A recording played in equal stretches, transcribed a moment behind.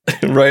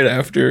right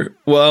after.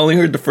 Well, I only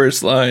heard the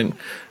first line.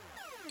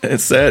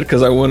 It's sad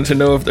because I wanted to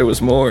know if there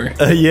was more.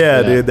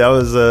 Yeah, dude, that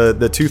was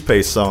the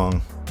Toothpaste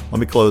song. Let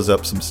me close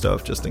up some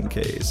stuff just in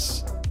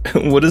case.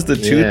 What is the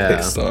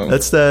Toothpaste song?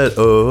 That's that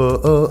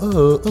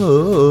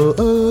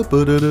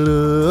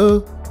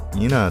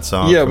you know that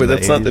song. Yeah, but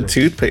that's not the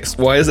Toothpaste.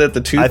 Why is that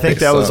the Toothpaste? I think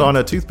that song? was on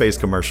a toothpaste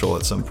commercial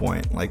at some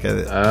point. Like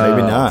maybe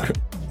not.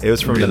 It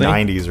was from the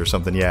 90s or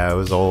something. Yeah, it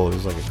was old. It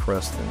was like a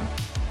crust thing.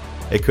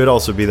 It could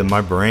also be that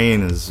my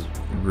brain is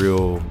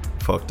real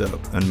fucked up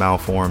and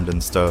malformed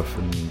and stuff.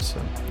 And so.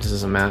 This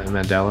is a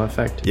Mandela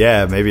effect.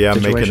 Yeah, maybe I'm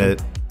situation.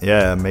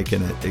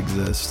 making it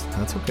exist.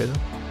 That's okay though.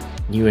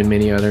 You and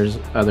many others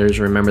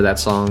remember that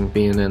song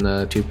being in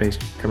the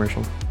Toothpaste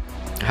commercial.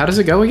 How does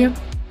it go again?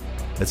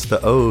 It's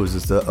the O's.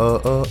 It's the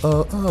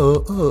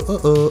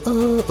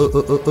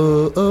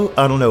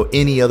I don't know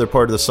any other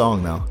part of the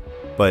song now,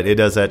 but it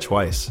does that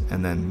twice,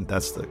 and then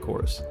that's the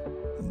chorus.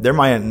 There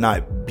might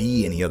not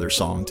be any other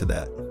song to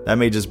that. That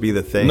may just be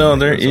the thing. No,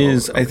 there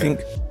is. Okay. I think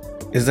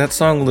is that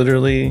song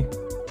literally.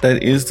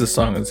 That is the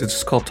song. It's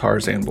just called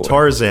Tarzan Boy.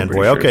 Tarzan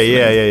Boy. Sure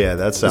okay, yeah.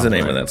 That sounds the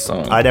name right. of that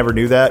song. I never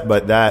knew that,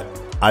 but that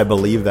I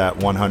believe that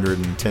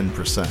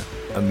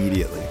 110%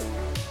 immediately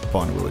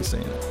upon Willie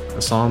saying it.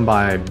 A song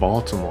by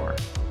Baltimore.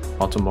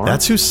 Baltimore?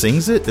 That's who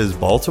sings it, is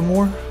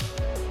Baltimore?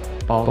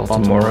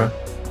 Baltimore.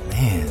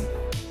 Man.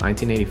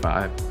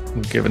 1985.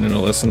 I'm giving it a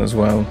listen as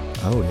well.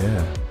 Oh,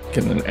 yeah.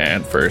 Getting an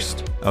ad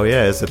first. Oh,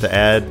 yeah. Is it the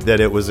ad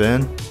that it was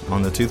in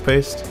on the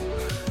toothpaste?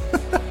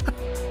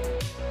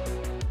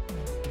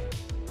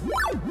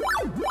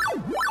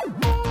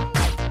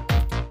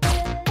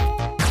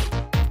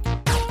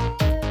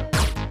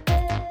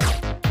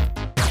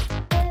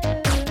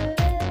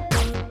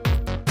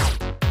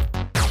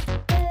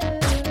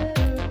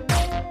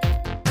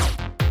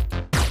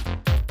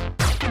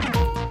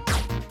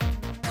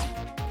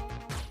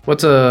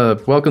 What's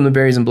up? Welcome to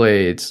Berries and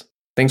Blades.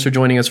 Thanks for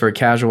joining us for a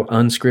casual,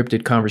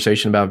 unscripted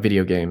conversation about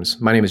video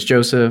games. My name is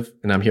Joseph,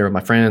 and I'm here with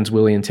my friends,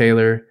 Willie and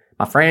Taylor.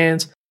 My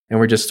friends. And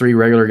we're just three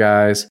regular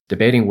guys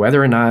debating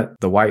whether or not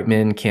the White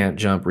Men Can't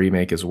Jump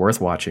remake is worth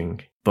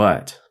watching.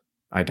 But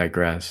I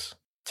digress.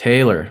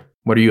 Taylor,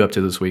 what are you up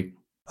to this week?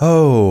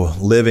 Oh,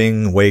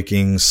 living,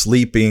 waking,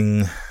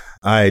 sleeping.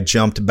 I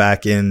jumped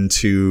back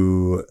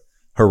into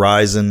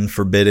Horizon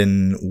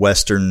Forbidden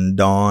Western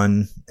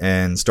Dawn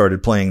and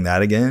started playing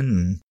that again.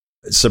 And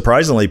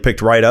surprisingly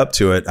picked right up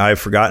to it. I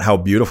forgot how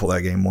beautiful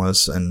that game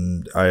was.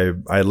 And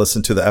I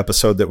listened to the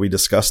episode that we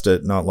discussed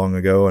it not long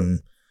ago,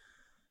 and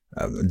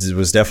it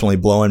was definitely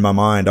blowing my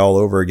mind all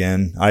over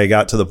again. I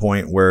got to the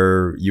point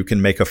where you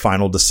can make a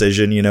final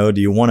decision. You know, do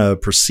you want to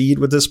proceed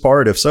with this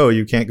part? If so,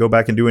 you can't go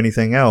back and do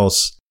anything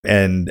else.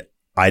 And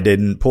I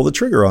didn't pull the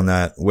trigger on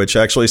that, which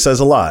actually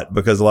says a lot,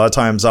 because a lot of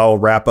times I'll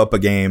wrap up a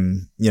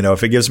game. You know,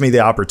 if it gives me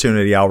the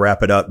opportunity, I'll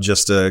wrap it up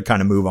just to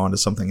kind of move on to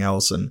something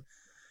else. And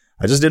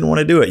I just didn't want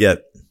to do it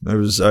yet.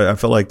 I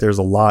feel like there's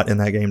a lot in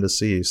that game to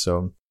see.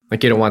 So,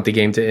 like, you don't want the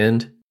game to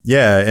end?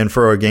 Yeah, and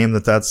for a game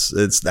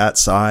it's that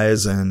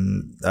size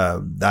and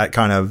that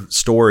kind of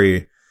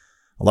story,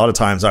 a lot of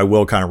times I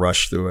will kind of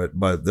rush through it,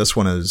 but this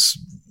one is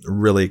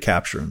really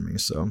capturing me.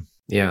 So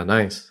yeah,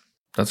 nice.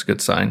 That's a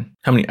good sign.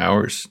 How many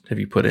hours have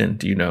you put in?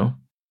 Do you know?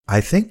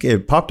 I think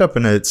it popped up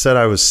and it said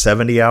I was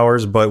 70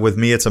 hours, but with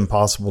me it's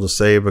impossible to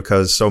say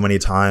because so many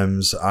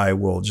times I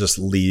will just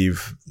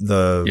leave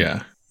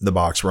the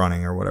box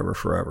running or whatever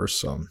forever.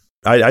 So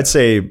I'd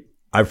say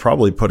I've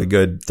probably put a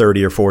good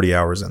 30 or 40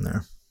 hours in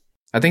there.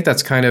 I think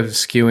that's kind of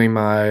skewing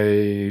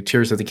my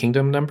Tears of the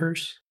Kingdom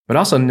numbers. But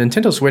also,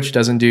 Nintendo Switch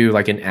doesn't do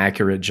like an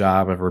accurate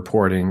job of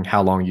reporting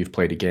how long you've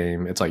played a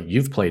game. It's like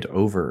you've played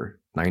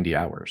over 90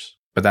 hours.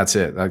 But that's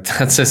it. Like,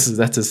 that's as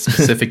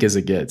specific as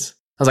it gets.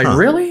 I was like,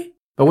 really?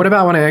 But what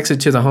about when I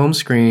exit to the home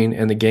screen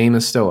and the game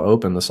is still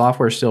open, the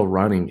software is still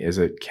running? Is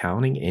it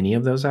counting any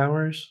of those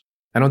hours?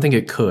 I don't think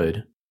it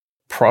could.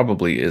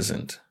 Probably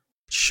isn't.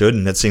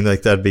 Shouldn't. It seemed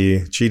like that'd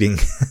be cheating.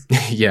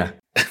 Yeah.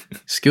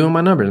 Skewing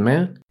my numbers,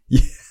 man.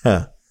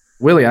 Yeah.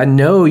 Willie, I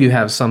know you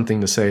have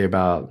something to say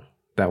about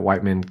that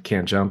White Men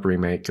Can't Jump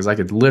remake, because I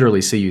could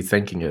literally see you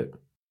thinking it.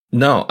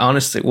 No,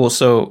 honestly. Well,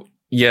 so,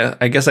 yeah,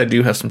 I guess I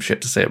do have some shit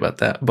to say about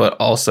that. But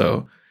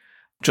also,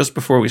 just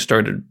before we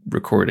started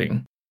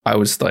recording, I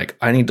was like,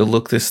 I need to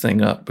look this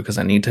thing up because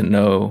I need to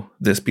know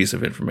this piece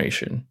of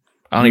information.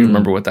 I don't even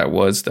remember what that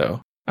was,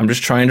 though. I'm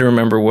just trying to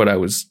remember what I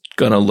was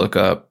going to look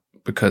up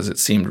because it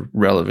seemed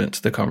relevant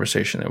to the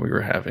conversation that we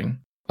were having.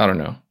 I don't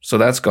know. So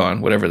that's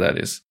gone, whatever that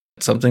is.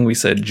 Something we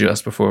said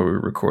just before we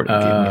recorded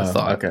gave me a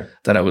thought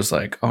that I was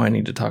like, oh, I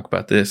need to talk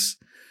about this.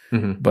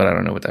 But I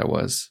don't know what that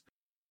was.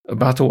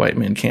 About the White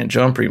Men Can't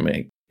Jump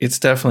remake. It's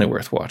definitely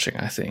worth watching,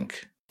 I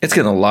think. It's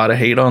getting a lot of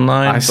hate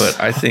online, but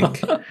I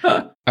think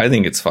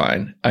it's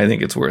fine. I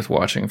think it's worth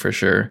watching for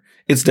sure.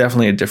 It's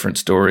definitely a different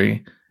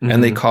story.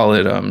 And they call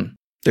it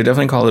they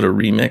definitely call it a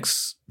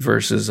remix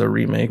versus a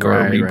remake or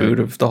a reboot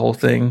of the whole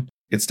thing.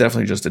 It's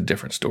definitely just a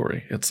different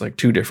story. It's like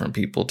two different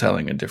people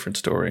telling a different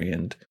story.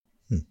 And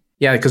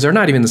yeah, because they're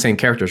not even the same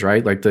characters,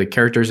 right? Like the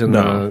characters in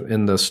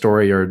the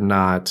story are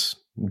not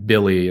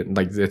Billy,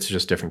 like it's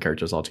just different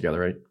characters altogether,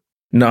 right?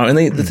 No, and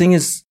the thing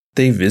is,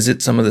 they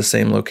visit some of the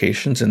same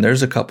locations, and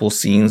there's a couple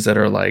scenes that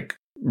are like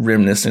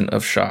reminiscent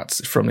of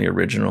shots from the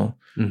original,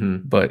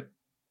 but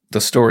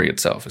the story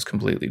itself is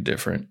completely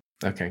different.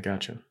 Okay,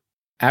 gotcha.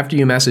 After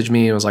you messaged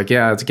me, it was like,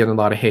 yeah, it's getting a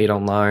lot of hate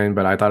online,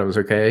 but I thought it was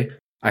okay.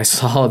 I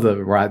saw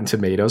the Rotten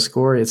Tomatoes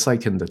score. It's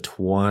like in the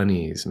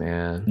 20s,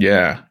 man.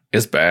 Yeah,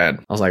 it's bad.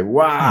 I was like,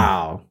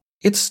 wow.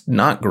 It's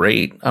not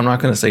great. I'm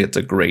not going to say it's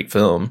a great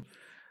film,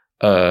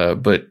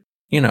 but,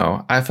 you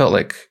know, I felt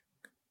like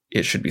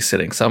it should be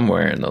sitting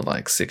somewhere in the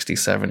like 60,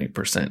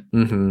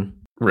 70%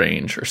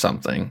 range or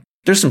something.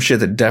 There's some shit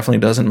that definitely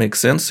doesn't make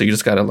sense. So you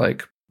just got to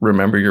like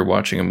remember you're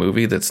watching a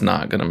movie that's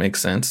not going to make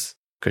sense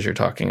because you're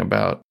talking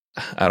about,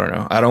 I don't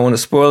know. I don't want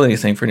to spoil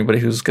anything for anybody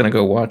who's going to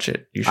go watch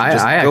it. You should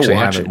just go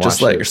watch it.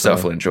 Just let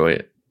yourself enjoy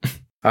it.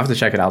 I'll have to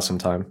check it out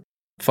sometime.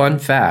 Fun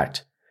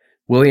fact,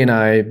 Willie and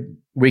I,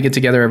 we get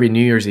together every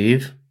New Year's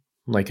Eve.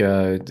 Like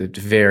it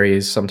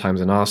varies,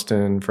 sometimes in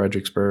Austin,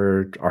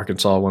 Fredericksburg,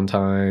 Arkansas one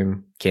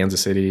time,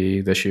 Kansas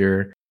City this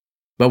year.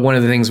 But one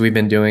of the things we've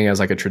been doing as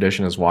like a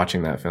tradition is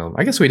watching that film.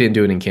 I guess we didn't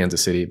do it in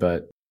Kansas City,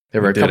 but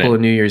there were a couple of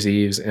New Year's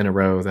Eves in a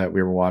row that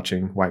we were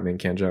watching White Men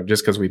Can't Jump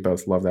just because we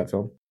both love that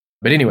film.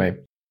 But anyway,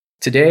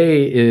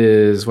 today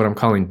is what I'm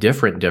calling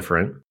Different.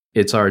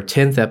 It's our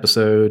 10th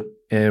episode,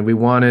 and we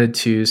wanted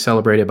to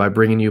celebrate it by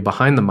bringing you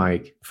behind the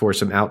mic for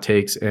some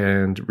outtakes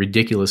and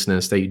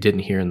ridiculousness that you didn't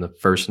hear in the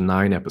first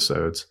 9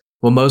 episodes.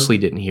 Well, mostly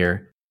didn't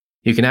hear.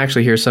 You can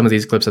actually hear some of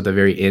these clips at the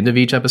very end of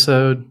each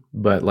episode,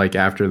 but like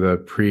after the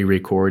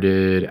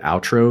pre-recorded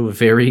outro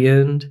very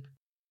end.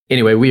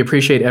 Anyway, we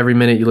appreciate every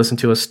minute you listen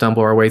to us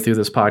stumble our way through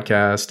this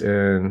podcast,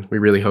 and we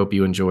really hope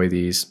you enjoy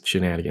these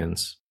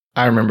shenanigans.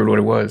 I remembered what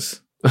it was.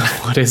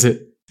 What is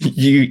it?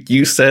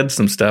 You said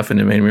some stuff and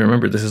it made me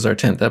remember this is our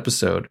 10th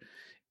episode.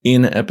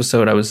 In an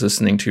episode I was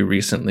listening to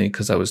recently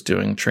because I was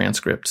doing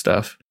transcript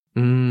stuff,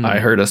 I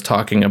heard us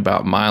talking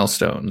about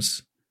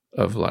milestones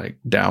of like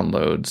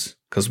downloads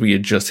because we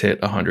had just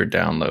hit 100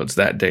 downloads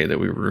that day that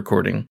we were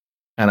recording.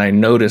 And I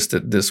noticed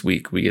that this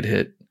week we had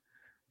hit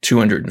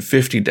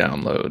 250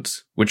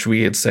 downloads, which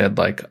we had said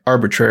like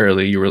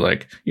arbitrarily, you were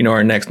like, you know,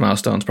 our next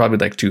milestone's probably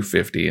like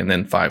 250 and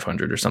then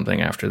 500 or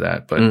something after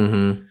that. But,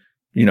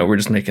 you know, we're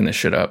just making this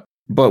shit up.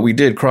 But we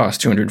did cross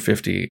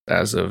 250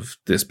 as of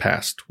this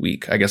past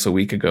week, I guess a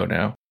week ago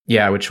now.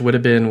 Yeah, which would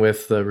have been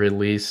with the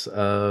release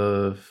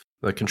of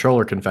the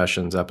Controller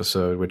Confessions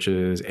episode, which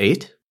is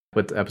 8,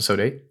 with episode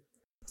 8.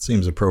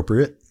 Seems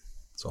appropriate.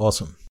 It's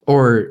awesome.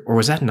 Or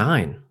was that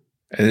 9?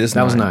 It is.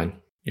 That was 9.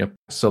 Yep.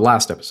 So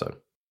last episode.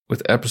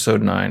 With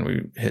episode 9,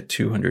 we hit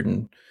 200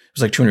 and it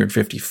was like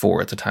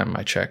 254 at the time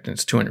I checked, and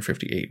it's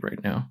 258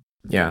 right now.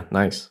 Yeah,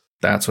 nice.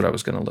 That's what I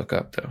was going to look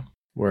up, though.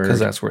 Because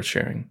that's worth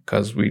sharing.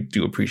 Because we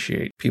do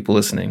appreciate people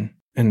listening.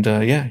 And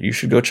yeah, you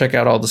should go check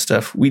out all the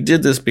stuff. We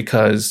did this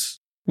because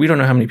we don't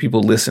know how many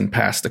people listen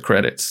past the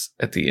credits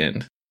at the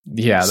end.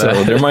 Yeah.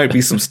 So there might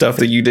be some stuff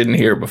that you didn't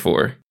hear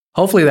before.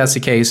 Hopefully that's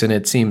the case and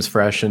it seems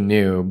fresh and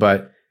new.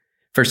 But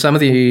for some of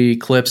the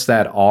clips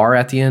that are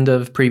at the end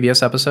of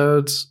previous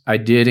episodes, I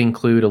did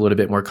include a little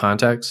bit more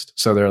context.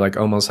 So they're like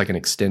almost like an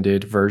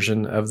extended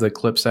version of the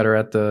clips that are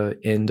at the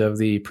end of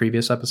the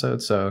previous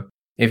episode. So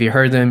if you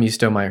heard them, you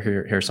still might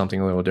hear something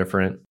a little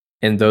different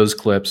in those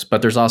clips.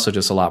 But there's also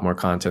just a lot more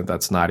content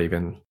that's not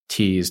even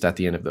teased at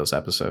the end of those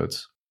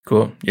episodes.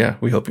 Cool. Yeah,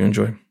 we hope you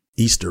enjoy.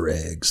 Easter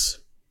eggs.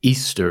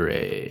 Easter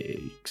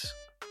eggs.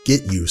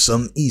 Get you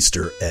some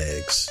Easter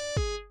eggs.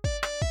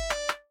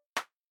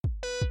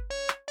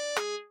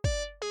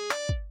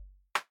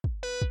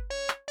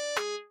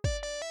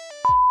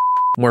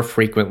 More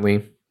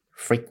frequently.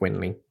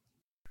 Frequently.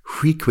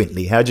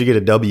 How'd you get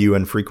a W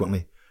in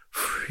frequently?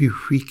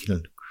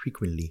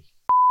 Frequently.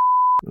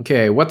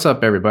 Okay, what's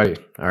up, everybody?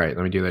 All right,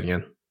 let me do that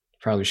again.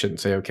 Probably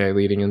shouldn't say okay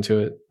leading into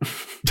it.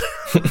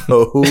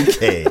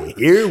 Okay,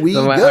 here we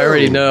go. I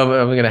already know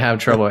I'm going to have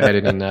trouble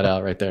editing that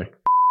out right there.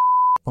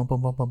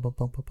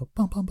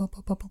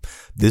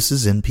 This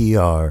is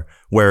NPR,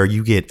 where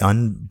you get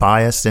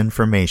unbiased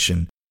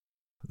information.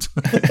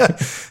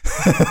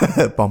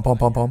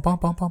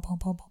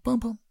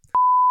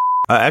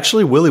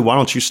 Actually, Willie, why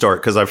don't you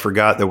start? Because I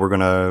forgot that we're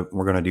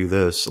gonna do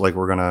this. Like,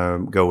 we're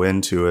gonna go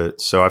into it.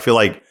 So I feel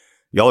like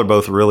y'all are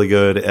both really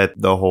good at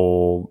the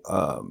whole,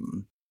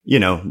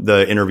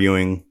 the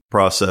interviewing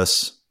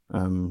process.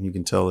 You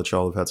can tell that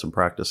y'all have had some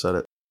practice at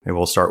it. Maybe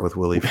we'll start with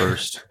Willie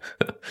first.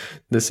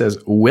 This says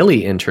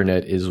Willie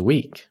internet is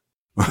weak.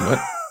 What?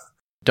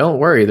 Don't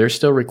worry, they're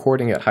still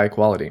recording at high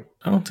quality.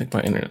 I don't think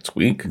my internet's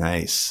weak.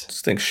 Nice.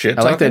 Just think shit.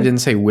 I like that it didn't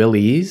say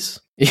Willie's.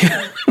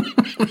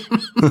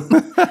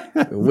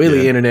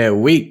 Willie internet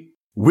weak.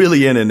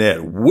 Willie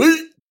internet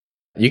weak.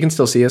 You can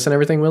still see us and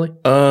everything, Willie?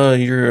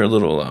 You're a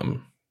little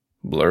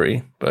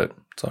blurry, but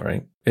it's all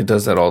right. It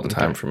does that all the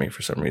time for me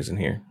for some reason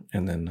here,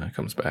 and then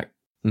comes back.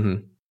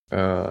 Mm-hmm.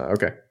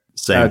 Okay.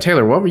 Same.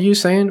 Taylor, what were you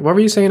saying? What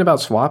were you saying about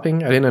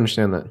swapping? I didn't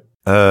understand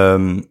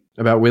that.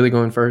 About Willie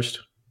going first?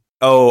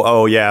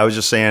 Oh, yeah. I was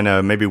just saying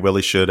maybe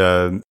Willie should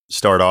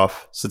start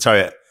off. Since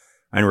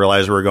I didn't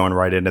realize we were going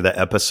right into the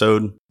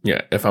episode.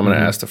 Yeah, if I'm going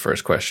to ask the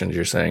first questions,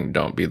 you're saying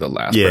don't be the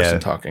last person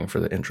talking for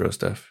the intro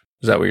stuff.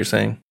 Is that what you're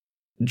saying?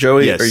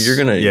 Joey, Yes. or you're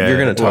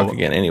gonna talk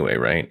again anyway,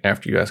 right?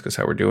 After you ask us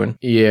how we're doing.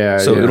 Yeah.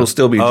 So it'll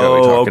still be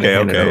Joey talking and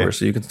hand it okay. over,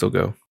 so you can still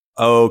go.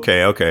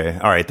 Okay.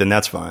 All right, then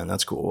that's fine.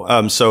 That's cool.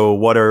 So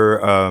what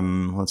are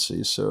let's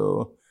see.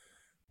 So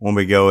when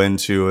we go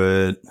into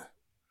it,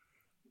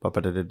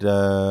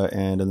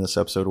 and in this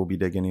episode we'll be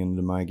digging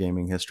into my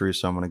gaming history.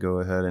 So I'm going to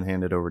go ahead and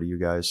hand it over to you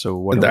guys. So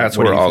what? That's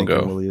what where are you I'll thinking,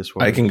 go. Willie, as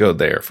far I as- can go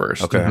there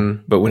first. Okay.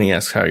 But when he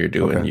asks how you're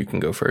doing, Okay. you can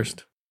go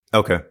first.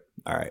 Okay.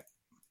 All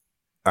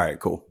right.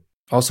 Cool.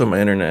 Also, my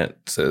internet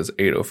says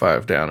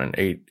 805 down and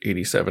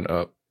 887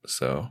 up,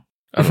 so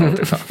I don't know what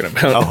they're talking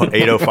about.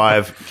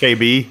 805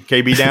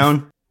 KB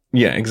down.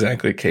 Yeah,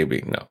 exactly.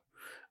 KB. No,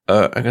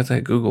 I got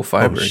that Google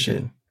Fiber shit.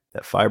 again.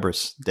 That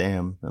fibrous.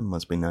 Damn, that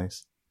must be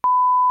nice.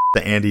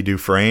 The Andy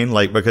Dufresne,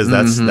 like, because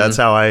that's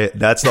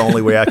the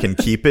only way I can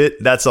keep it.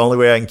 That's the only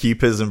way I can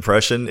keep his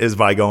impression is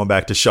by going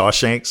back to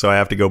Shawshank. So I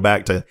have to go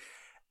back to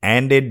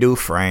Andy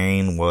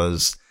Dufresne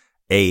was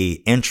a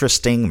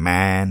interesting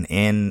man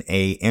in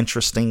a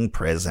interesting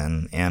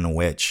prison in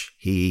which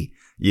he,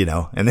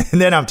 and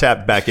then I'm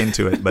tapped back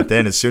into it. But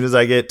then as soon as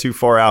I get too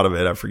far out of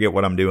it, I forget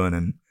what I'm doing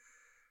and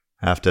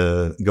have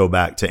to go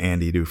back to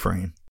Andy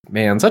Dufresne.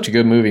 Man, such a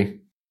good movie.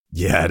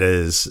 Yeah, it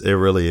is. It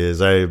really is.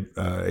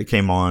 It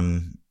came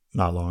on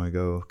not long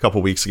ago, a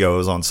couple weeks ago. It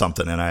was on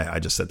something, and I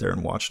just sat there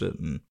and watched it.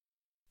 And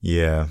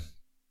yeah,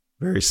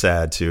 very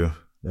sad too.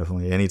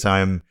 Definitely.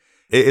 Anytime.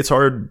 It's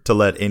hard to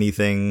let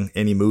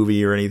any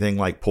movie or anything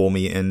like pull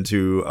me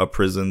into a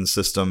prison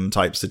system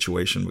type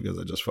situation because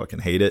I just fucking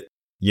hate it.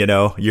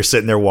 You're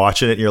sitting there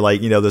watching it and you're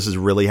like, this is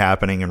really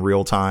happening in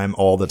real time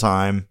all the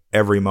time,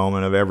 every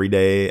moment of every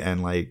day.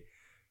 And like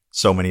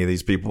so many of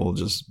these people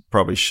just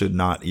probably should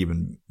not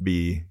even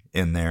be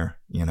in there,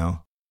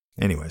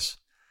 Anyways,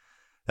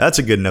 that's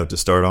a good note to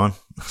start on.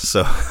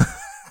 So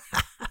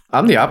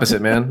I'm the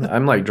opposite, man.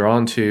 I'm like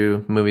drawn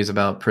to movies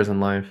about prison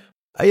life.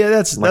 yeah,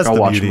 that's I'll the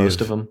watch beauty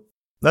most of them.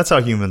 That's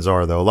how humans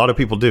are, though. A lot of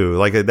people do.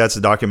 Like, that's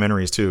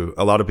documentaries, too.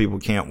 A lot of people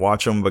can't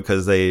watch them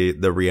because the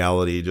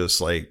reality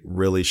just, like,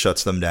 really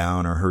shuts them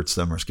down or hurts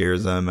them or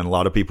scares them. And a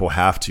lot of people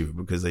have to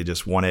because they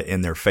just want it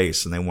in their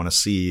face and they want to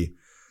see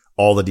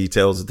all the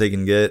details that they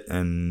can get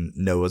and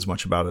know as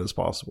much about it as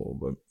possible.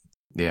 But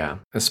yeah,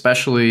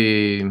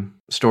 especially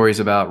stories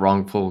about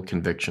wrongful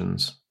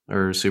convictions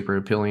are super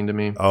appealing to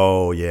me.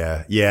 oh,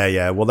 yeah.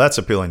 Well, that's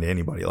appealing to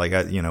anybody. Like,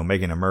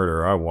 Making a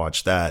Murder, I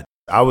watched that.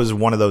 I was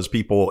one of those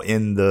people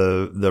in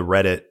the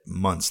Reddit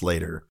months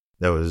later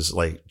that was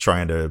like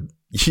trying to,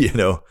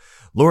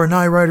 Laura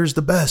Nyrider's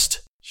the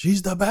best.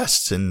 She's the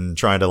best. And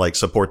trying to like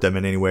support them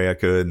in any way I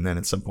could. And then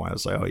at some point I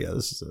was like, oh yeah,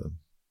 this is a I'm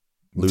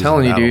losing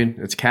telling battle. you, dude,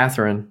 it's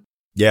Catherine.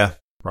 Yeah,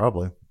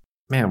 probably.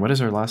 Man, what is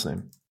her last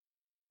name?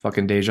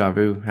 Fucking deja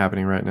vu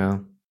happening right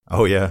now.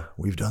 Oh yeah,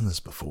 we've done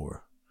this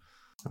before.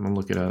 I'm going to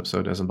look it up so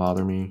it doesn't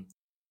bother me.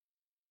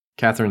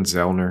 Catherine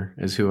Zellner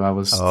is who I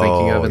was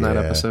thinking of in that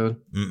episode.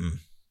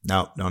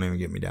 No, don't even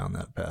get me down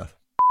that path.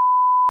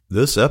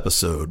 This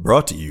episode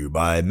brought to you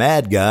by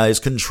Mad Guy's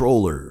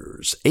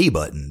Controllers. A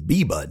button,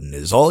 B button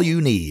is all you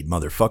need,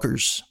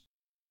 motherfuckers.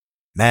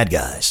 Mad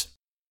Guys.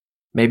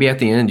 Maybe at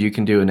the end you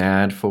can do an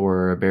ad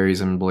for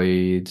Berries and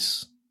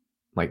Blades,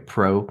 like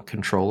Pro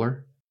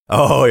controller.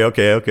 Oh,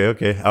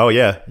 okay. Oh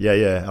yeah.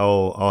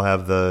 I'll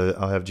have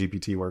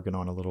GPT working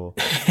on a little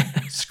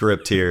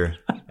script here.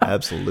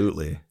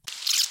 Absolutely.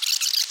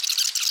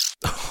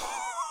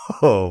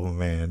 Oh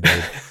man,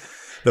 dude.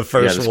 The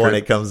first one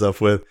it comes up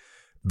with,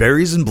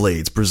 Berries and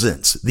Blades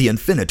presents the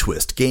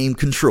Infinitwist game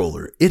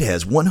controller. It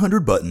has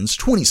 100 buttons,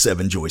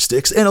 27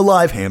 joysticks, and a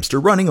live hamster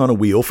running on a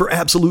wheel for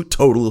absolute,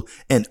 total,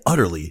 and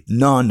utterly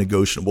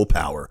non-negotiable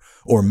power.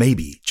 Or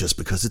maybe just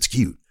because it's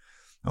cute.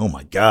 Oh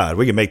my God,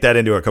 we can make that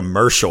into a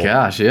commercial.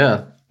 Gosh,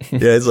 yeah. Yeah,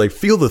 it's like,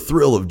 feel the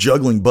thrill of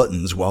juggling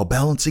buttons while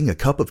balancing a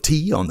cup of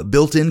tea on the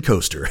built-in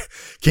coaster.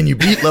 Can you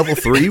beat level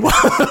 3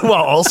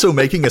 while also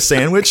making a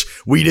sandwich?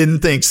 We didn't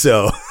think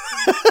so.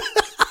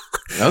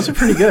 Those are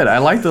pretty good. I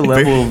like the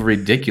level of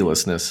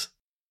ridiculousness.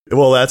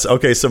 Well, that's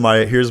okay. So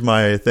here's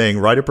my thing.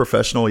 Write a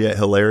professional yet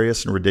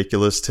hilarious and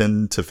ridiculous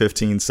 10 to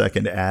 15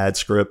 second ad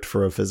script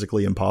for a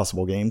physically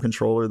impossible game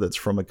controller that's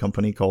from a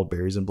company called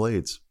Berries and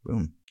Blades.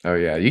 Boom. Oh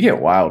yeah, you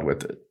get wild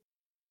with it.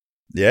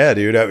 Yeah,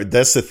 dude.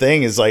 That's the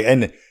thing is like,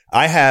 and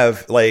I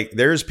have like,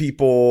 there's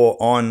people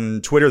on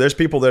Twitter, there's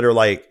people that are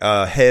like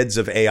heads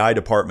of AI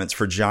departments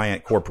for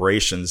giant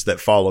corporations that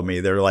follow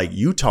me. They're like,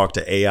 you talk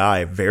to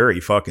AI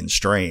very fucking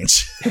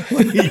strange.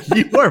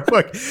 You are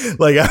fucking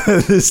like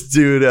this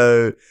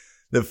dude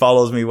that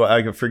follows me.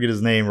 I can forget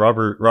his name.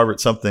 Robert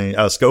something,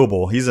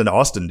 Scoble. He's an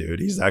Austin dude.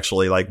 He's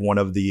actually like one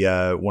of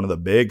the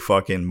big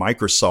fucking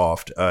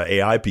Microsoft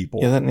AI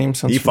people. Yeah, that name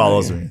sounds He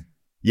follows familiar. me.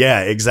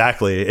 Yeah,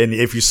 exactly. And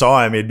if you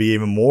saw him, it'd be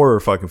even more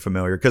fucking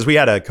familiar because we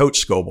had a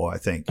Coach Scoble, I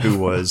think,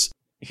 who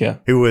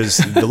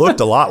looked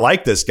a lot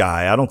like this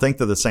guy. I don't think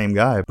they're the same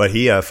guy, but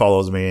he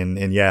follows me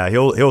and yeah,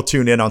 he'll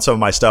tune in on some of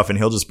my stuff and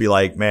he'll just be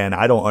like, man,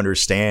 I don't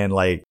understand.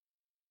 Like,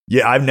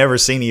 Yeah, I've never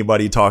seen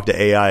anybody talk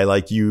to AI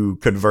like you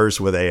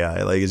converse with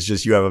AI. Like, it's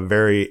just, you have a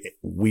very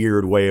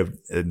weird way of,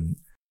 and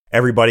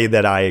everybody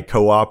that I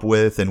co-op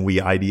with and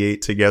we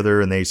ideate together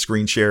and they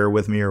screen share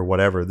with me or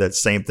whatever, that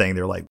same thing.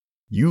 They're like,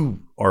 you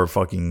are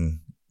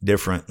fucking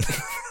different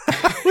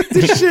with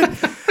this shit.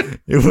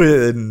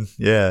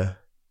 Yeah,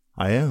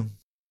 I am.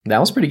 That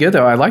was pretty good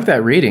though. I like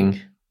that reading.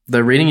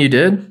 The reading you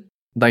did,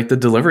 like the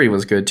delivery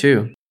was good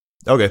too.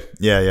 Okay.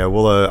 Yeah.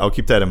 Well, I'll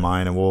keep that in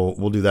mind and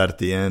we'll do that at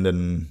the end.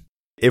 And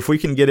if we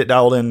can get it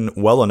dialed in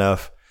well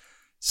enough,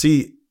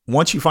 see,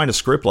 once you find a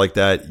script like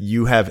that,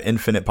 you have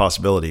infinite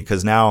possibility.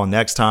 Because now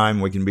next time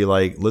we can be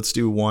like, let's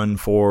do one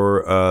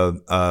for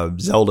a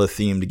Zelda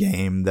themed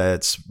game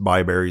that's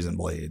by Berries and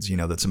Blades,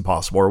 that's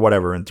impossible or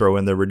whatever, and throw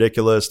in the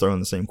ridiculous, throw in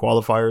the same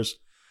qualifiers,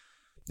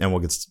 and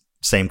we'll get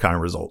same kind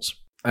of results.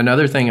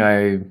 Another thing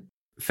I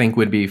think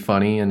would be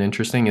funny and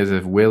interesting is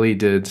if Willie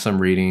did some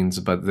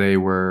readings, but they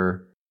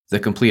were the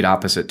complete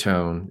opposite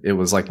tone. It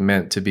was like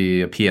meant to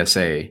be a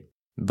PSA.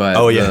 But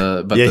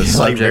the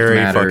subject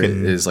matter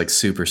is like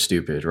super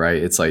stupid, right?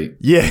 It's like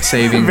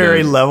saving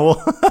very level,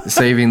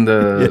 saving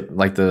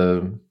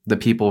the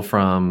people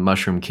from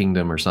Mushroom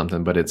Kingdom or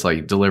something. But it's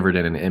like delivered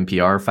in an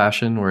NPR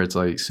fashion where it's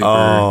like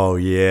super.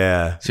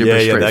 Super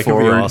straightforward. That could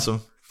be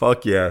awesome.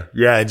 Fuck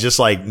yeah, just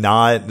like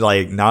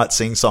not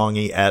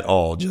sing-songy at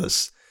all,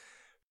 just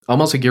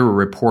almost like you're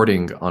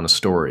reporting on a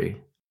story.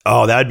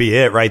 Oh, that'd be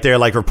it right there,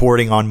 like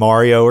reporting on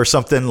Mario or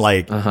something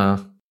like.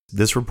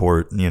 This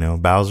report,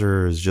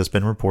 Bowser has just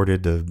been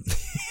reported to.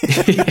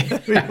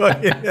 Great.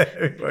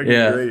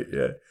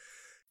 Yeah.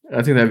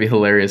 I think that'd be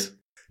hilarious.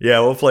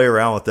 Yeah, we'll play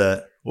around with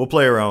that.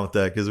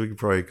 Because we could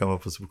probably come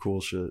up with some cool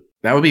shit.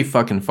 That would be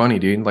fucking funny,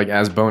 dude. Like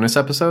as bonus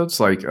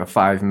episodes, like a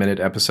 5-minute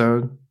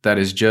episode that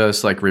is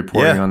just like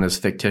reporting on this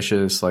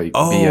fictitious like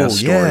BS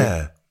story.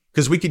 Yeah,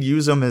 because we could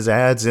use them as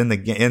ads in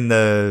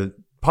the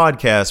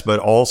podcast, but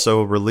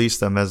also release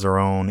them as their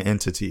own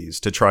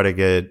entities to try to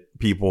get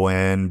people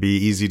in, be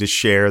easy to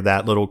share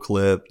that little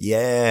clip.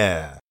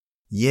 Yeah,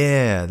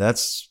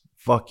 that's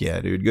fuck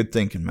yeah, dude. Good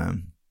thinking,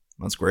 man.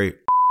 That's great.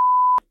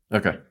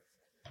 Okay,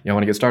 you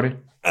want to get started?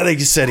 I think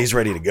he said he's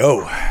ready to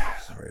go.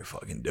 So ready to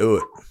fucking do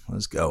it.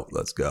 Let's go.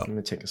 Let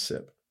me take a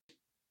sip.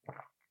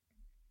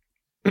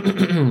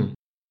 All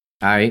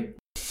right,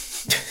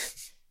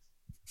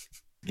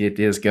 get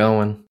this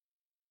going.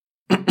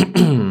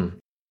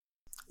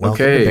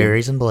 Welcome to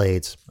Berries and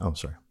Blades. Oh,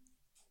 sorry.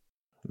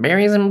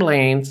 Berries and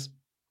Blades.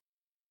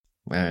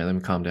 All right, let me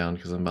calm down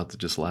because I'm about to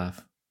just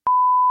laugh.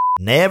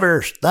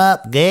 Never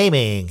stop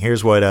gaming.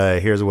 Here's what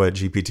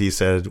GPT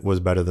said was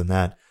better than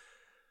that.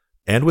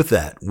 And with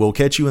that, we'll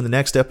catch you in the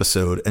next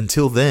episode.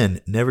 Until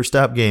then, never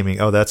stop gaming.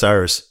 Oh, that's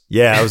ours.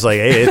 Yeah, I was like,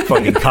 hey, it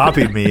fucking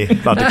copied me.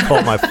 About to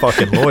call my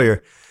fucking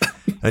lawyer.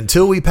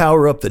 Until we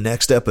power up the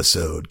next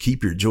episode,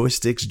 keep your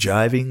joysticks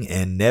jiving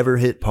and never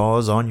hit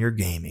pause on your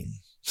gaming.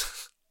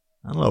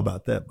 I don't know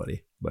about that,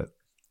 buddy, but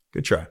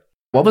good try.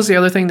 What was the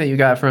other thing that you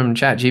got from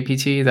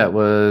ChatGPT that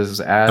was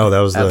that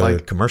was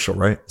the commercial,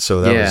 right?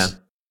 So that was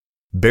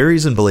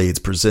Berries and Blades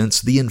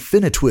presents the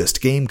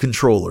Infinitwist game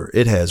controller.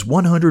 It has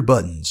 100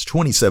 buttons,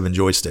 27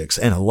 joysticks,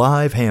 and a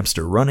live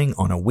hamster running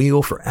on a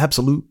wheel for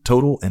absolute,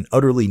 total, and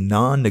utterly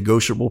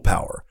non-negotiable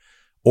power.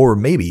 Or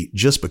maybe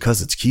just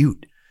because it's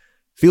cute.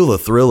 Feel the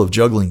thrill of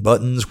juggling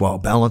buttons while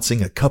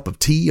balancing a cup of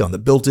tea on the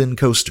built-in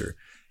coaster.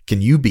 Can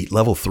you beat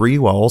level 3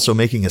 while also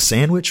making a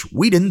sandwich?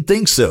 We didn't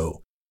think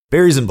so.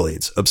 Berries and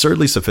Blades,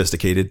 absurdly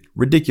sophisticated,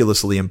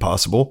 ridiculously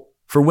impossible,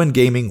 for when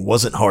gaming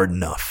wasn't hard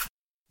enough.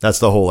 That's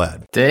the whole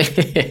ad. Damn.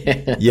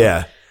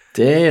 Yeah.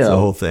 Damn. That's the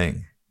whole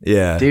thing.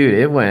 Yeah. Dude,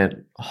 it went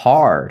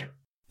hard.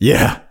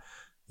 Yeah.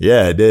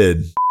 Yeah, it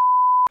did.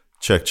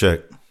 Check.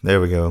 There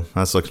we go.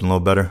 That's looking a little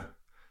better.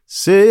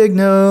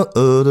 Signal.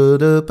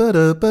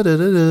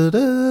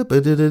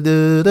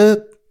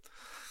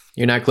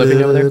 You're not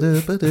clipping over there?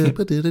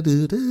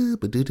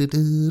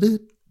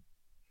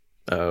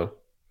 Oh.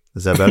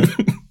 Is that better?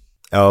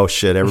 Oh,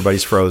 shit.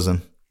 Everybody's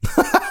frozen.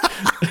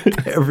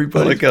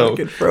 Everybody's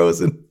fucking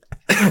frozen.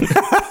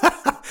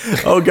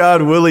 Oh,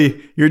 God,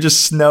 Willie, you're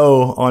just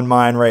snow on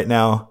mine right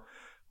now.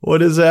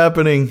 What is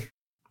happening?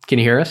 Can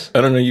you hear us?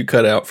 I don't know. You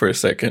cut out for a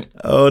second.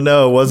 Oh,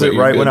 no. Was it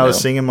right when I was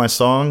singing my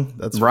song?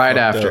 That's right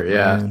after,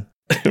 yeah.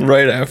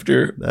 Right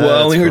after. Well,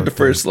 I only heard the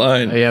first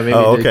line. Yeah, maybe.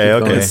 Oh, okay.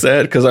 It's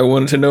sad because I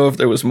wanted to know if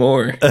there was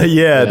more.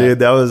 Yeah, dude.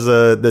 That was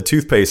the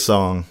toothpaste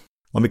song.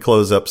 Let me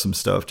close up some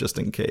stuff just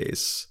in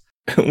case.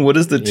 What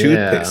is the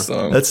toothpaste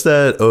song? That's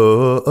that.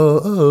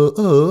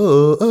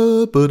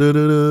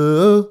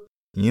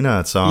 You know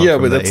that song. Yeah,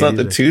 but that's not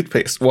the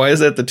toothpaste. Why is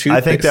that the toothpaste?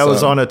 I think that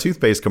was on a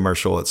toothpaste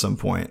commercial at some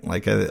point.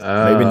 Like maybe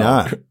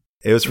not.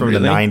 It was from the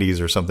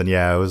 90s or something.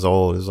 Yeah, it was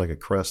old. It was like a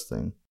Crest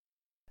thing.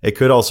 It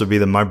could also be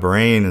that my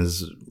brain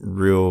is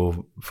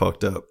real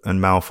fucked up and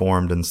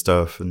malformed and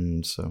stuff,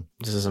 and so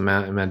this is a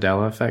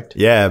Mandela effect.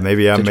 Yeah,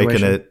 maybe I'm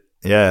making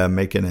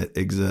it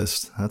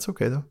exist. That's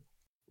okay though.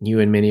 You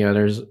and many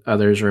others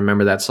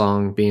remember that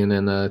song being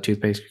in the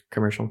toothpaste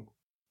commercial.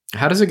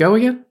 How does it go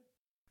again?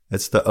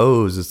 It's the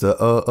O's. It's the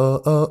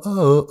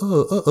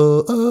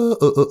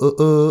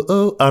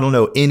I don't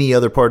know any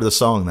other part of the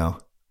song though,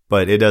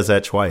 but it does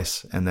that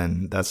twice, and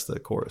then that's the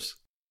chorus.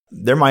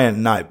 There might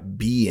not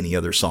be any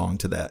other song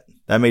to that.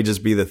 That may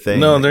just be the thing.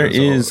 No, there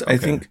is. Okay. I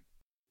think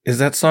is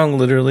that song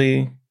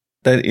literally.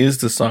 That is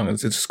the song.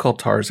 It's just called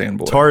Tarzan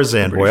Boy.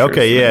 Tarzan Boy.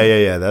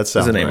 Okay, yeah. That's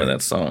the name of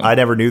that song. I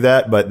never knew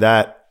that, but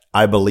that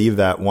I believe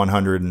that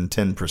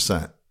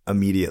 110%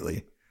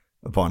 immediately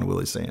upon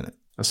Willie saying it.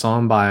 A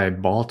song by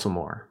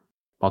Baltimore.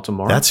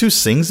 Baltimore. That's who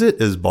sings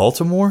it. Is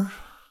Baltimore?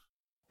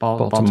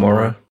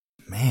 Baltimore.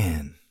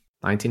 Man,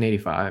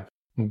 1985.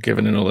 I'm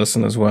giving it a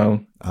listen as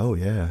well. Oh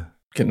yeah.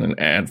 Getting an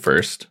ad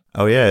first.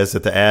 Oh yeah. Is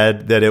it the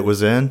ad that it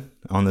was in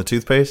on the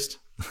toothpaste?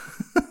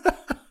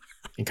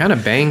 It kind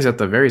of bangs at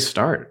the very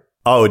start.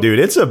 Oh, dude,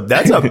 that's a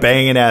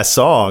banging ass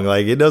song.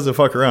 Like, it doesn't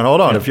fuck around.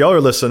 Hold on. If y'all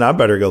are listening, I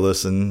better go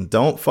listen.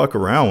 Don't fuck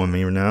around with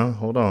me now.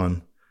 Hold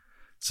on.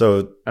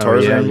 So,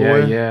 Tarzan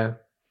Boy? Yeah.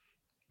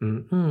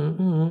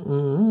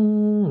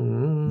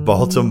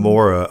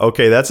 Baltimore.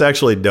 Okay, that's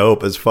actually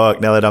dope as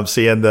fuck now that I'm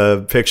seeing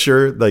the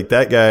picture. Like,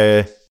 that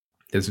guy.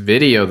 This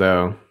video,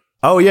 though.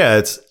 Oh, yeah.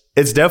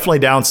 It's definitely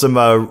down some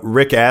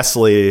Rick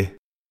Astley.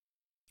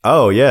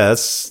 Oh, yeah.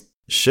 That's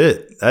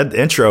shit. That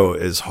intro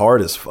is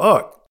hard as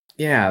fuck.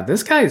 Yeah,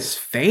 this guy's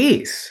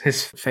face,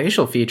 his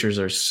facial features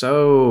are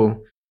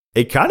so...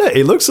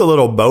 It looks a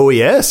little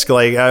Bowie-esque.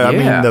 Like, I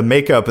mean, the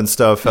makeup and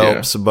stuff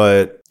helps,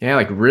 but... Yeah,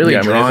 like really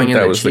drawing I think in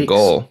that the was cheeks. the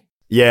goal.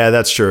 Yeah,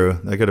 that's true.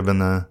 That could have been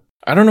the...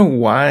 I don't know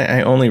why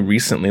I only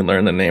recently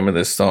learned the name of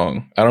this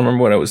song. I don't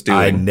remember what I was doing.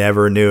 I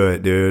never knew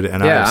it, dude.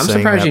 And I'm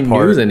surprised you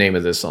knew the name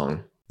of this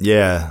song.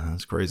 Yeah,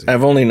 that's crazy.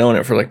 I've only known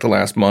it for like the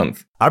last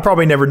month. I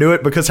probably never knew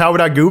it because how would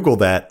I Google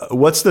that?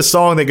 What's the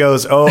song that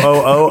goes oh?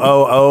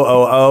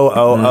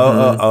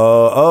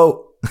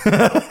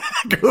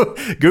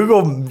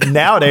 Google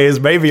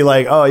nowadays may be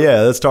like, oh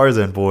yeah, that's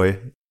Tarzan Boy.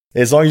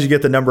 As long as you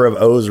get the number of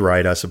O's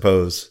right, I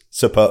suppose.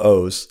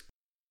 Suppose.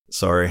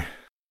 Sorry.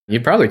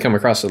 You'd probably come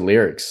across the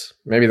lyrics.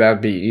 Maybe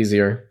that'd be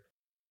easier.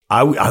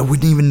 I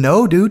wouldn't even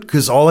know, dude,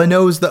 because all I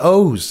know is the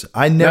O's.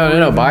 I never.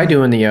 No. By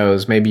doing the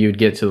O's, maybe you'd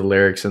get to the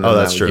lyrics and then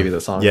that would give you the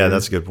song. Yeah,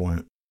 that's a good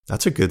point.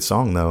 That's a good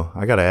song, though.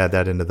 I got to add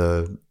that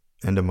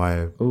into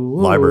my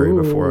library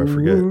before I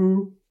forget.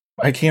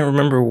 I can't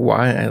remember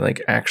why I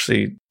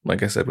actually,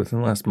 like I said,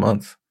 within the last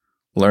month,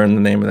 learned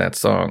the name of that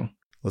song.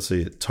 Let's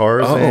see.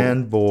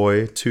 Tarzan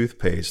Boy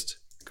toothpaste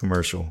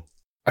commercial.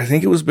 I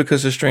think it was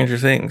because of Stranger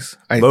Things.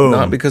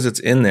 Not because it's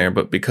in there,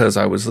 but because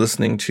I was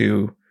listening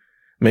to...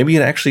 Maybe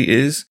it actually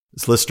is.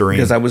 It's Listerine.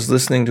 Because I was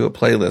listening to a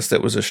playlist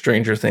that was a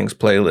Stranger Things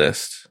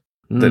playlist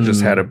that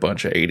just had a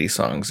bunch of 80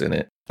 songs in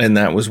it. And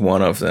that was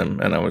one of them.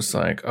 And I was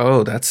like,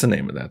 oh, that's the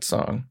name of that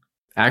song.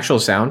 Actual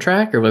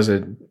soundtrack, or was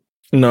it?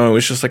 No, it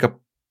was just like a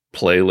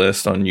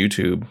playlist on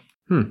YouTube.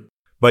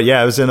 But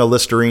yeah, it was in a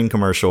Listerine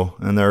commercial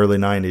in the early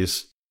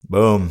 90s.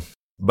 Boom.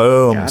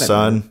 Boom,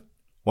 son. Man.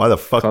 Why the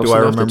fuck do I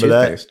remember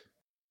that?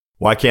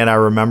 Why can't I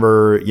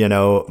remember,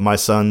 my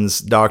son's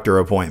doctor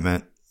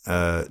appointment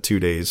 2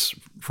 days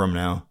from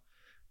now?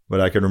 But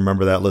I can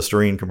remember that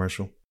Listerine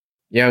commercial.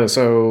 Yeah,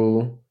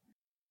 so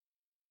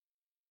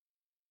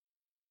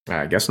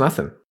I guess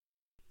nothing.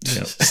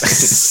 Yep.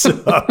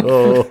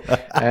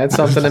 I had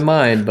something in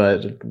mind,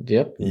 but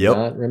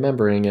not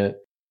remembering it.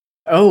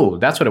 Oh,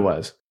 that's what it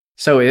was.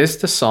 So is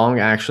the song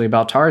actually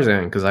about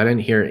Tarzan? Because I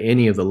didn't hear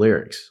any of the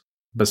lyrics.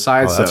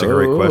 Besides, that's a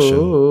great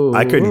question.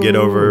 I couldn't get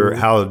over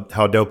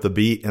how dope the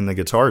beat and the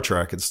guitar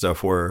track and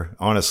stuff were,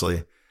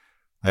 honestly.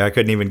 I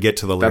couldn't even get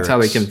to the lyrics. That's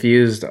how they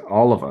confused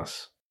all of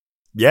us.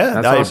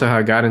 Yeah. That's also how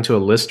I got into a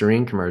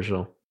Listerine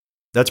commercial.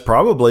 That's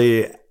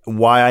probably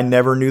why I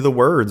never knew the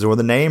words or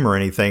the name or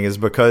anything, is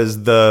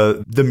because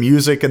the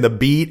music and the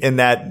beat and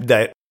that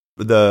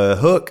the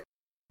hook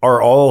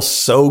are all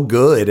so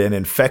good and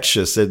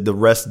infectious that the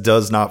rest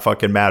does not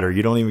fucking matter.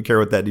 You don't even care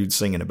what that dude's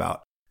singing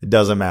about. It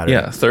doesn't matter.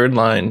 Yeah, third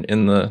line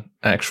in the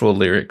actual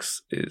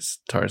lyrics is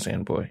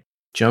Tarzan Boy.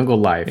 Jungle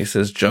Life. He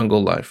says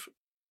Jungle Life.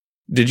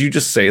 Did you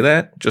just say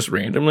that just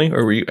randomly,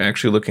 or were you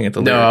actually looking at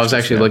the lyrics? No, I was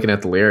actually looking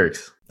at the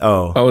lyrics.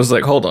 Oh. I was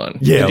like, hold on.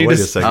 Yeah, wait a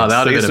second. Oh,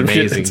 that would have been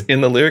amazing.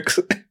 In the lyrics?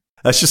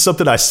 That's just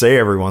something I say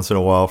every once in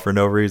a while for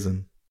no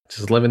reason.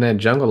 Just living that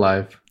jungle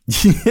life.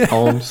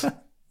 Holmes.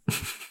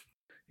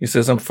 He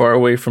says, I'm far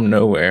away from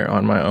nowhere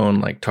on my own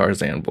like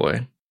Tarzan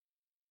Boy.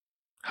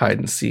 Hide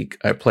and seek.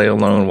 I play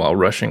alone while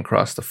rushing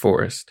across the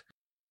forest.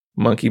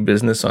 Monkey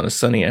business on a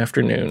sunny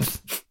afternoon.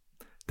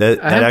 I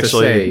have to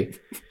say,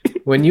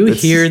 when you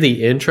hear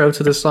the intro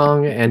to the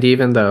song and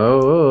even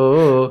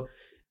the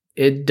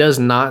it does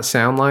not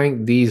sound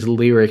like these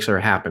lyrics are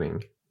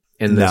happening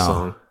in this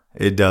song.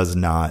 It does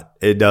not.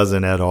 It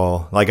doesn't at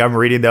all. Like, I'm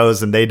reading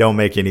those and they don't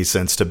make any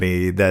sense to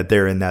me that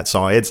they're in that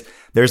song.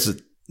 There's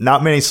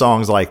not many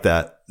songs like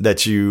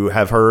that you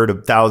have heard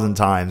 1,000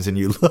 times and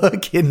you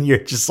look and you're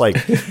just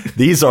like,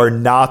 these are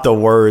not the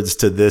words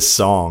to this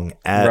song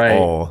at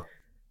all.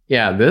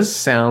 Yeah, this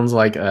sounds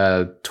like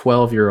a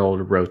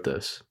 12-year-old wrote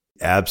this.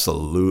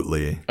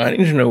 Absolutely. I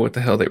didn't even know what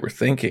the hell they were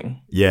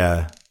thinking.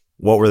 Yeah.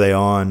 What were they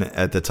on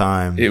at the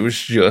time? It was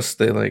just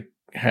they like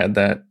had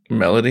that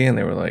melody and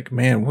they were like,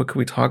 man, what could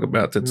we talk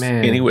about that's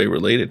anyway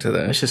related to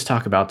that? Let's just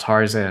talk about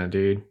Tarzan,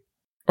 dude.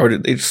 Or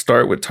did they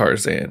start with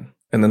Tarzan?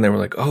 And then they were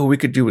like, oh, we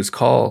could do his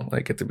call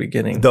like at the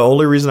beginning. The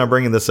only reason I'm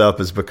bringing this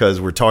up is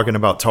because we're talking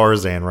about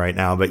Tarzan right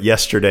now. But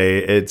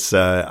yesterday,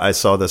 I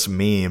saw this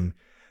meme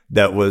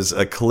that was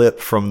a clip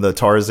from the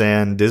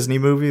Tarzan Disney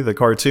movie, the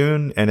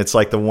cartoon. And it's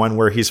like the one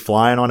where he's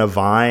flying on a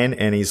vine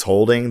and he's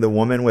holding the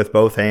woman with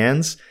both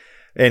hands.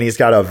 And he's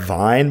got a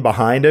vine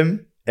behind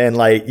him. And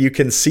like you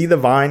can see the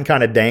vine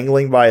kind of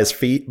dangling by his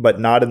feet, but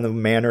not in the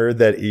manner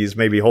that he's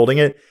maybe holding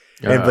it.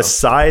 Uh-oh. And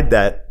beside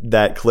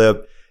that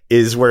clip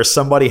is where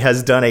somebody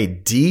has done a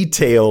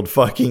detailed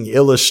fucking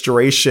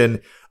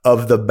illustration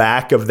of the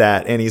back of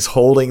that. And he's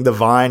holding the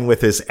vine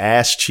with his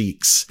ass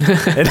cheeks.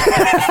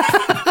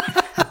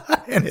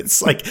 And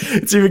it's like,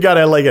 it's even got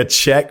a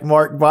check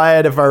mark by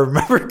it, if I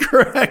remember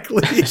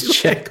correctly.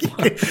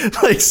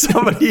 Like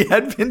somebody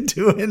had been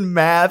doing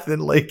math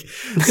and like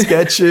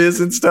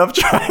sketches and stuff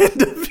trying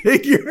to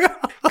figure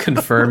out.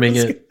 Confirming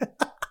it.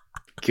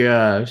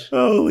 Gosh.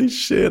 Holy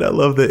shit. I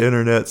love the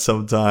internet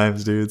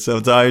sometimes, dude.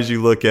 Sometimes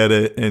you look at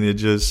it and it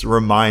just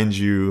reminds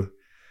you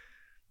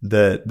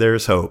that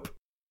there's hope.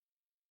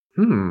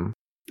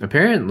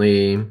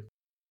 Apparently.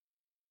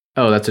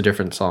 Oh, that's a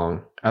different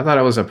song. I thought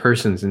it was a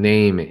person's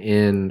name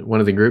in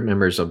one of the group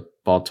members of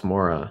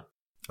Baltimora.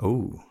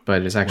 Oh.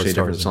 But it's actually a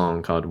different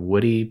song called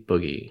Woody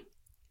Boogie.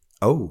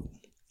 Oh.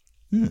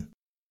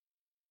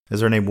 Is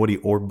their name Woody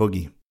or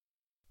Boogie?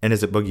 And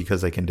is it Boogie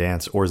because they can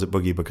dance, or is it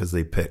Boogie because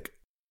they pick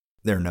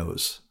their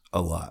nose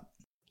a lot?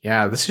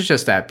 Yeah, this is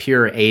just that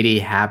pure 80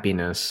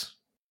 happiness.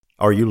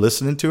 Are you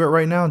listening to it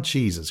right now?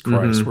 Jesus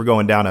Christ. We're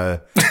going down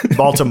a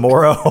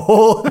Baltimora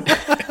hole.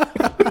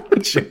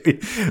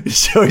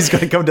 Joey's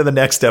going to come to the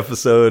next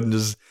episode and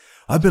just,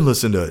 I've been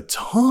listening to a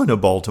ton of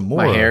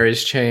Baltimore. My hair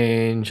has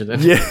changed.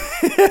 Yeah.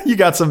 You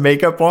got some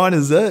makeup on?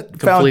 Is that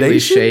completely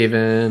foundation?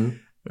 Shaven?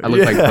 I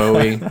look like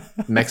Bowie,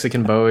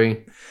 Mexican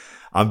Bowie.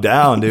 I'm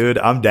down, dude.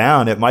 I'm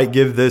down. It might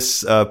give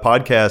this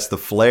podcast the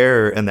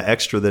flair and the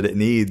extra that it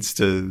needs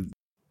to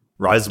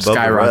rise above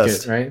the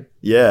rest. Right?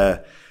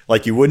 Yeah.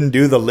 Like you wouldn't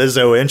do the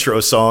Lizzo intro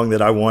song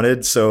that I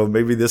wanted, so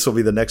maybe this will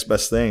be the next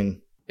best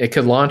thing. It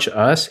could launch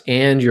us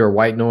and your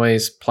White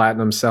Noise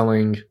platinum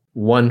selling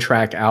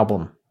 1-track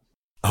album.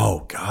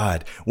 Oh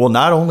God. Well,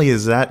 not only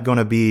is that going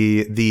to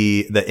be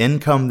the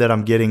income that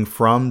I'm getting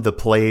from the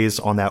plays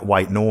on that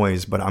White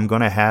Noise, but I'm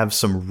going to have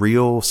some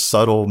real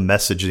subtle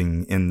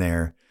messaging in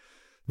there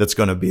that's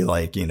going to be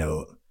like,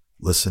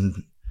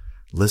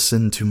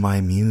 listen to my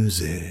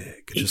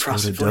music. Just go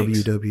to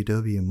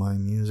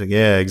www.mymusic.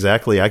 Yeah,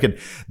 exactly.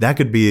 That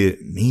could be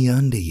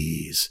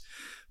MeUndies.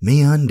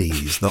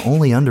 MeUndies, the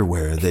only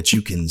underwear that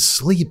you can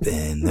sleep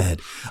in that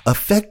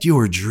affect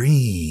your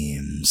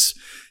dreams.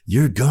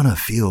 You're gonna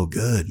feel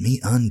good.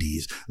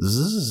 MeUndies.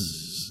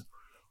 Zzz.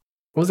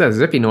 What was that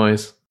zippy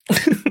noise?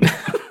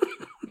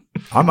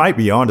 I might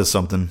be onto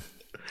something.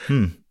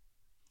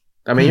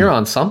 I mean, you're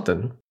on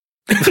something.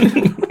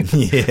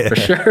 Yeah. For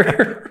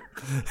sure.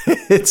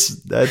 That's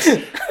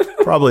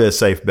probably a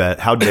safe bet.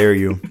 How dare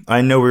you?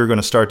 I know we were going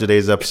to start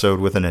today's episode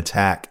with an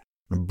attack,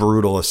 a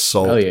brutal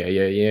assault. Oh,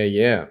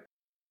 yeah.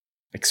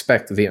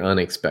 Expect the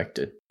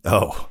unexpected.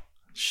 Oh,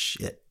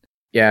 shit.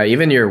 Yeah,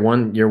 even your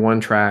one hit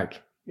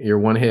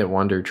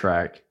wonder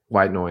track,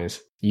 White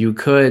Noise, you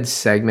could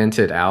segment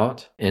it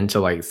out into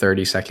like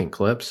 30-second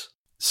clips.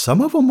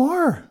 Some of them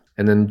are.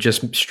 And then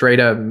just straight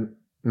up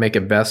make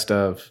a best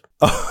of.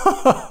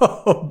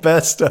 Oh,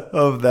 best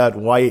of that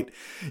white.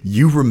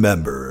 You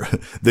remember,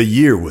 the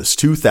year was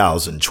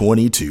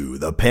 2022.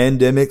 The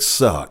pandemic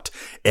sucked.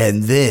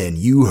 And then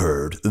you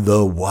heard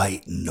The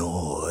White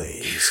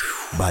Noise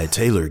by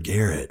Taylor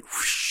Garrett.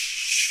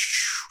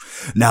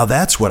 Now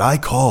that's what I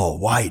call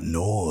White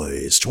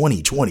Noise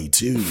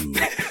 2022.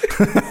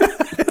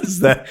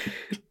 Is that...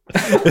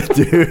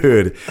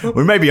 Dude,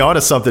 we may be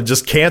onto something.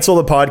 Just cancel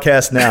the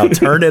podcast now.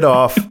 Turn it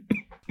off.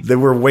 That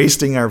we're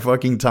wasting our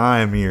fucking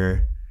time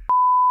here.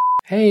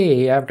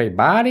 Hey,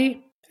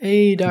 everybody.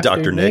 Hey,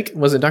 Dr. Nick.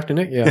 Was it Dr.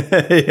 Nick? Yeah.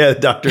 Yeah,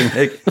 Dr.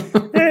 Nick.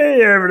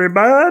 Hey,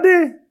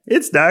 everybody.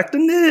 It's Dr.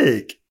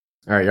 Nick.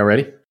 All right, y'all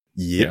ready?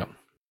 Yeah.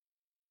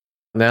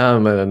 Now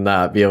I'm going to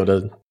not be able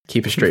to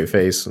keep a straight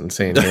face and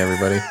saying hey,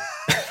 everybody.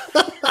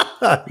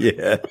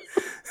 Yeah.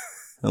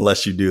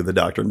 Unless you do the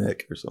Dr.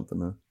 Nick or something.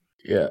 Though.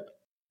 Yeah.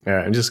 All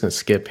right, I'm just going to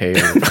skip hey,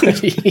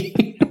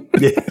 everybody.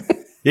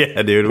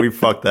 Yeah, dude, we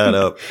fucked that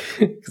up.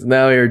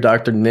 Now you're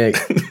Dr. Nick.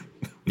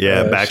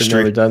 Yeah, Backstreet. Should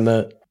never done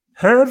that.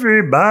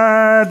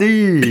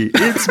 Everybody,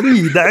 it's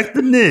me,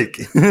 Dr. Nick.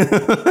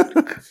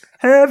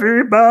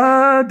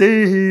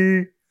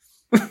 Everybody,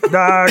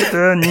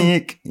 Dr.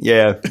 Nick.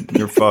 Yeah,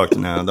 you're fucked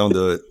now. Don't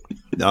do it.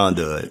 Don't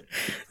do it.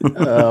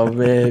 Oh,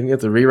 man. You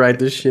have to rewrite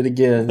this shit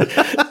again.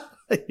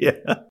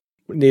 Yeah.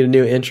 We need a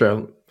new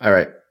intro. All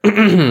right.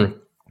 I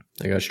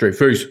got a straight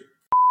face.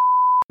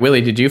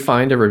 Willie, did you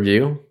find a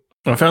review?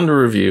 I found a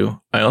review.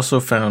 I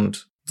also found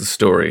the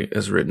story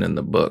as written in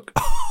the book.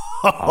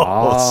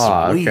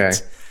 Oh, sweet. Okay.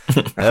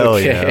 Hell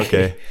yeah.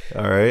 Okay.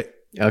 All right.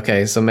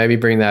 Okay, so maybe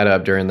bring that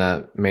up during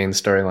that main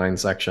storyline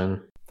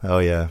section.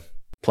 Hell yeah.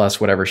 Plus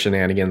whatever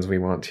shenanigans we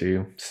want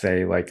to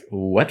say, like,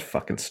 what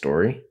fucking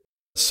story?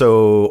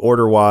 So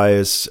order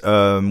wise,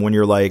 when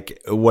you're like,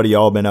 what have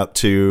y'all been up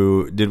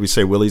to? Did we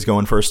say Willie's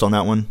going first on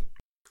that one?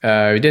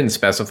 We didn't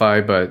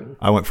specify, but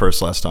I went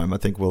first last time. I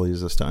think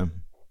Willie's this time.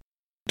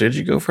 Did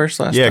you go first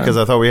last time? Yeah, because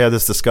I thought we had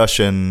this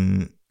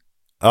discussion.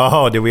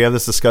 Oh, did we have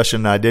this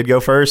discussion? I did go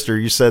first, or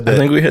you said that? I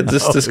think we had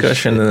this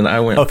discussion, and then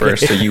I went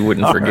first, so you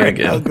wouldn't forget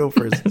again. I'll go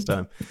first this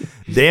time.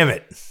 Damn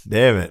it.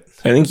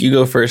 I think you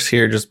go first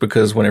here, just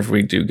because whenever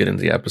we do get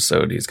into the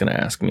episode, he's going to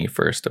ask me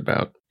first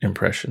about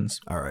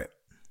impressions. All right.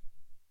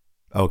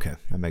 Okay,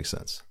 that makes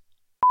sense.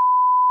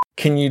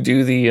 Can you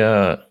do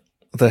the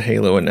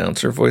Halo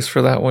announcer voice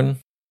for that one?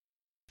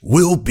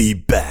 We'll be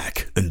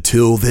back.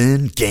 Until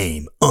then,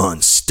 game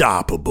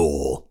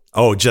unstoppable.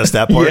 Oh, just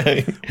that part?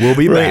 Yeah. We'll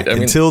be Right, back.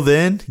 Until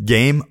then,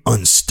 game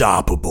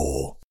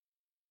unstoppable.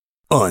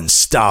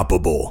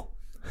 Unstoppable.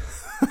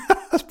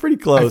 That's pretty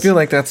close. I feel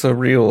like that's a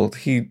real...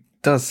 He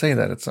does say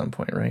that at some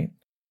point, right?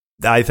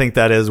 I think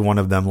that is one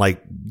of them,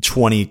 like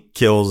 20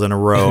 kills in a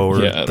row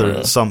or Yeah, I don't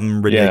know.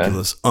 something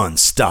ridiculous.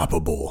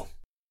 Unstoppable.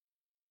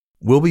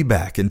 We'll be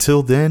back.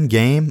 Until then,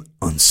 game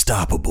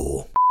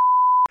unstoppable.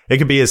 It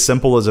could be as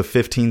simple as a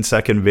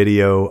 15-second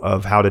video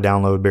of how to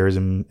download Berries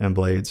and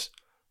Blades.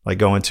 Like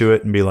go into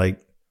it and be like,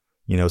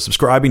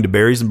 subscribing to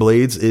Berries and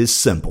Blades is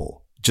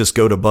simple. Just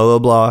go to blah, blah,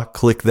 blah,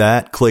 click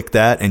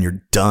that, and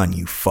you're done,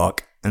 you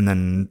fuck. And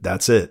then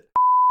that's it.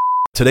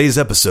 Today's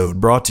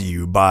episode brought to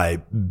you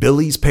by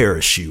Billy's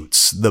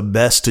Parachutes, the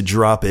best to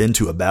drop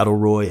into a battle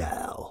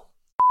royale.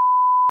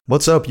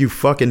 What's up, you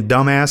fucking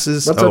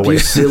dumbasses? What's up, you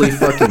silly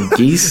fucking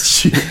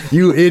geese?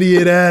 You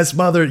idiot ass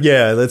mother.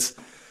 Yeah,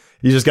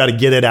 you just got to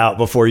get it out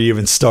before you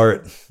even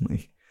start.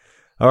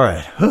 All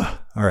right.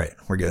 All right,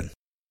 we're good.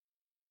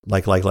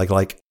 Like.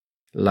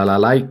 La la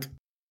like.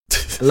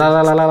 La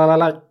la la la la la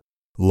la.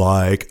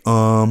 Like,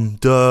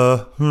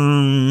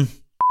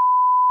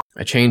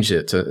 I changed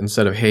it to,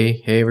 instead of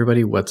hey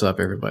everybody, what's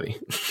up everybody?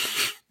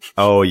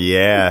 Oh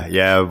yeah.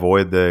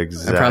 Avoid the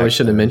exact. I probably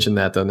shouldn't have mentioned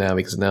that though now,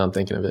 because now I'm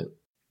thinking of it.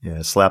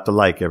 Yeah, slap the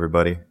like,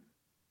 everybody.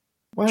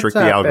 What's Trick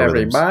up, the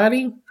algorithms.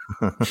 everybody?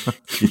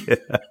 Yeah.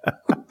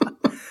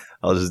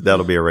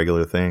 That'll be a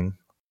regular thing.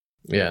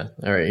 Yeah.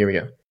 All right, here we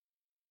go.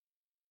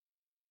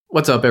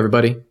 What's up,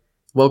 everybody?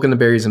 Welcome to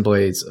Berries and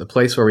Blades, a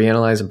place where we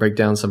analyze and break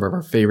down some of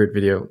our favorite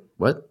video.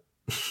 What?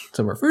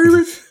 Some of our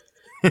favorites?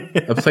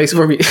 A place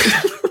where we.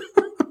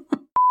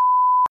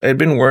 I'd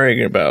been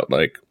worrying about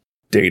like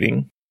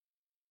dating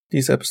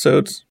these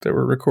episodes that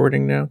we're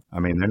recording now. I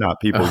mean, they're not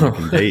people you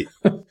can date.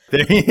 They're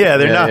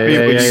not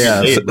people you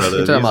can date, brother.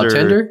 You're talking about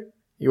Tinder?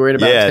 You worried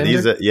about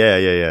Tinder?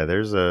 Yeah.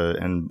 There's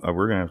and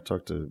we're gonna have to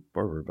talk to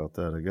Barbara about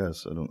that. I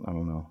guess I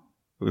don't know.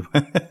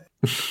 I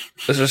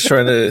was just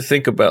trying to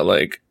think about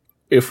like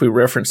if we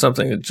reference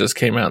something that just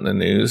came out in the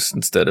news,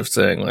 instead of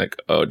saying like,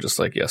 oh, just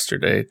like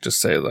yesterday, just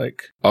say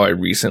like, oh, I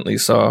recently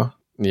saw.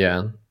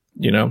 Yeah.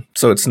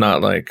 So it's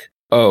not like,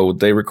 oh,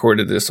 they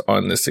recorded this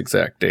on this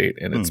exact date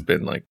and it's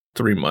been like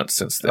 3 months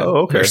since then. Oh,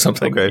 okay. Or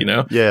something, Okay.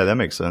 Yeah, that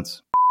makes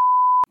sense.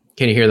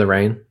 Can you hear the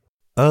rain?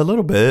 a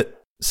little bit.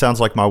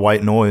 Sounds like my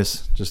white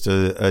noise. Just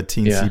a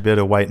teensy bit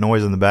of white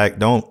noise in the back.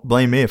 Don't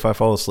blame me if I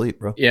fall asleep,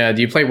 bro. Yeah.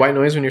 Do you play white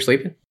noise when you're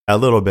sleeping? A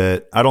little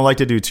bit. I don't like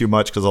to do too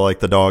much because I like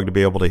the dog to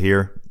be able to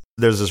hear.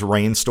 There's this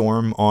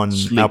rainstorm on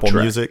Sleep Apple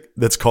track. Music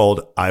that's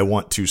called "I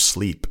Want to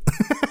Sleep,"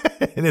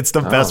 and it's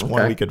the best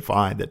one we could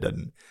find that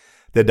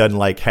doesn't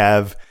like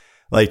have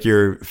like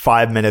you're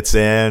 5 minutes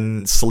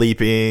in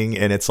sleeping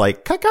and it's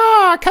like caw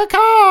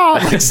caw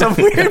like some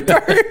weird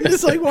bird.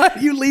 It's like, why do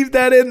you leave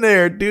that in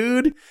there,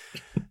 dude?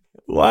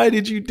 Why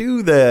did you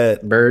do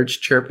that? Birds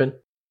chirping.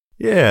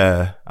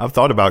 Yeah, I've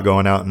thought about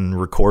going out and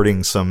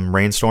recording some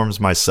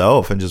rainstorms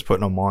myself and just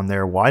putting them on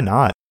there. Why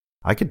not?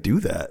 I could do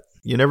that.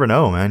 You never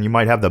know, man. You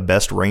might have the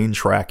best rain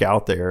track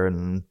out there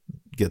and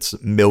gets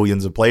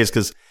millions of plays.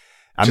 Because,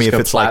 I mean, if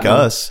it's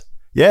platinum.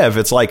 If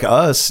it's like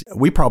us,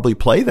 we probably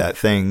play that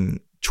thing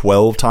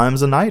 12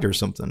 times a night or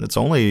something. It's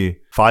only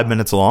 5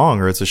 minutes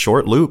long or it's a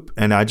short loop,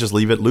 and I just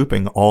leave it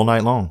looping all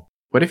night long.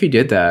 What if you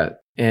did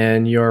that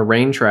and your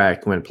rain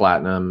track went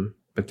platinum,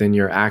 but then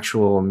your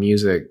actual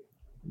music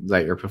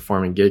that you're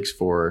performing gigs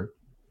for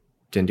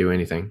didn't do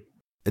anything?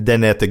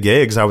 Then at the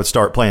gigs, I would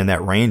start playing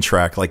that rain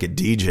track like a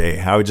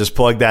DJ. I would just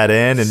plug that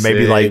in and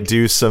maybe like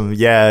do some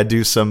play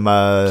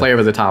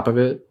over the top of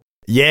it.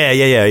 Yeah.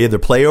 Either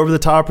play over the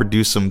top or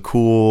do some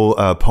cool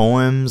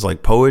poems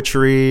like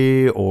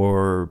poetry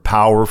or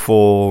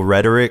powerful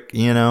rhetoric,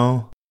 you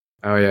know?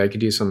 Oh, yeah. I could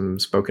do some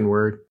spoken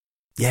word.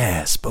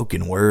 Yeah,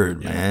 spoken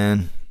word,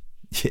 man.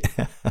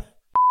 Yeah.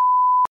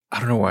 I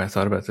don't know why I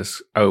thought about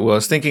this. I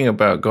was thinking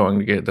about going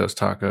to get those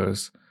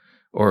tacos,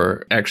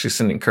 or actually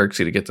sending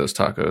Kirksey to get those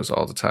tacos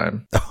all the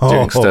time,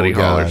 doing study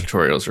hall or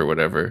tutorials or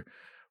whatever.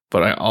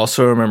 But I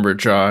also remember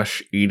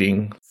Josh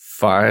eating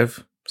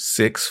 5-6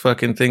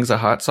 fucking things of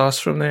hot sauce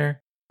from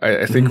there.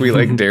 I think we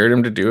like dared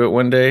him to do it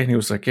one day, and he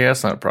was like, "Yeah,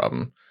 it's not a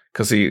problem,"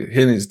 because he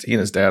and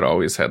his dad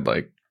always had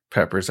like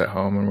peppers at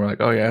home, and we're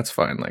like, oh yeah, it's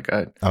fine. Like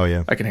I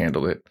yeah. can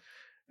handle it.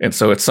 And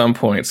so at some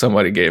point,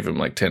 somebody gave him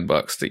like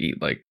 $10 to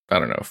eat like, I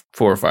don't know,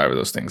 4 or 5 of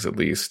those things at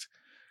least.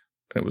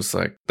 It was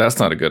like, that's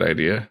not a good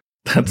idea.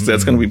 That's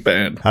going to be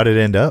bad. How did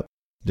it end up?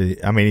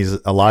 He's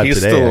alive he's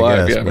today. Still alive,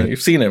 I guess, yeah. I mean,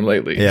 you've seen him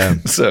lately. Yeah.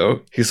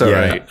 So he's all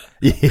right.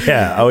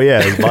 Yeah. Oh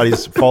yeah. His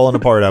body's falling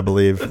apart, I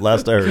believe.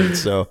 Last I heard.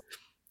 So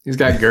he's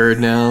got GERD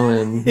now,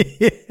 and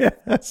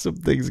some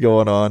things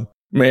going on.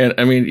 Man,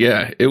 I mean,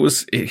 yeah,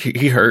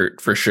 he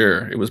hurt for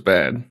sure. It was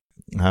bad.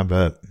 I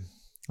bet.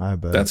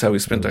 That's how we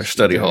spent our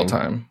study hall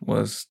time,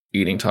 was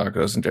eating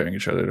tacos and daring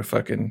each other to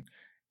fucking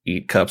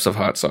eat cups of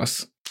hot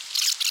sauce.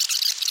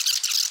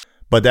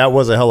 But that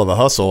was a hell of a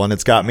hustle, and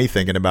it's got me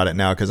thinking about it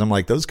now, because I'm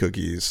like, those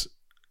cookies,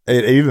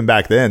 even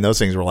back then, those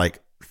things were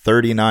like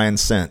 39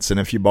 cents. And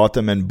if you bought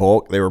them in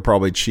bulk, they were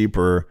probably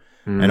cheaper.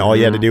 Mm-hmm. And all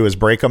you had to do was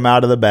break them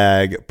out of the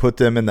bag, put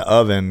them in the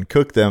oven,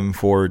 cook them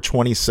for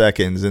 20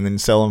 seconds, and then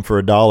sell them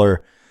for $1.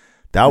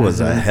 That was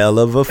a hell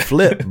of a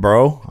flip,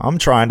 bro. I'm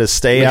trying to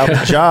stay out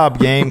the job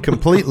game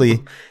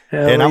completely.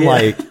 And I'm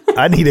like,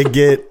 I need to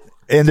get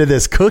into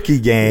this cookie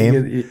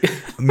game.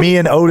 Me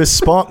and Otis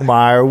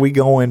Spunkmeyer, we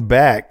going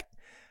back.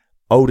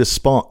 Otis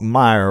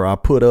Spunkmeyer, I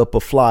put up a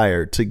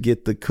flyer to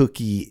get the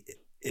cookie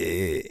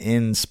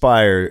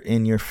inspire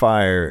in your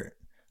fire.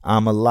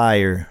 I'm a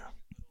liar.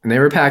 And they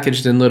were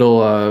packaged in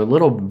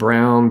little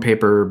brown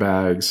paper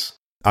bags.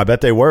 I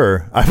bet they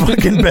were. I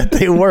fucking bet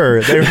they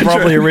were. They were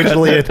probably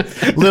originally in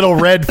little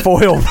red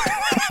foil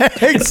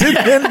bags,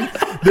 and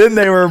then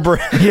they were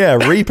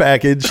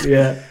repackaged,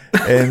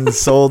 and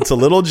sold to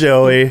little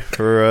Joey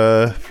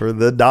for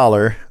the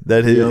 $1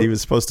 that he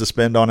was supposed to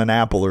spend on an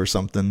apple or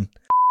something.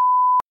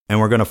 And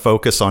we're going to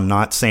focus on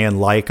not saying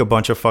like a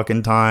bunch of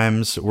fucking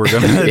times. We're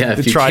going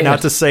to try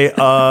not to say,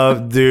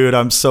 dude,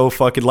 I'm so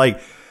fucking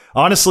like.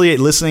 Honestly,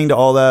 listening to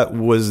all that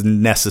was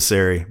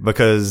necessary,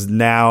 because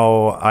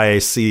now I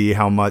see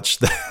how much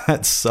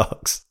that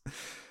sucks.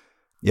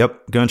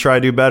 Yep, going to try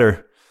to do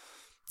better.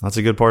 That's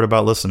a good part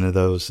about listening to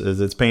those.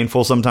 It's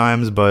painful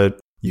sometimes,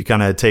 but you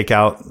kind of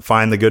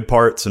find the good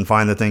parts and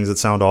find the things that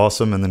sound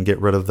awesome, and then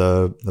get rid of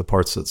the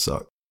parts that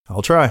suck.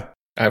 I'll try.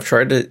 I've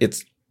tried to.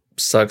 It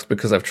sucks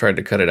because I've tried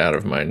to cut it out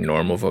of my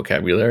normal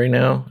vocabulary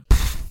now,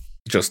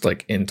 just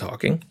like in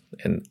talking,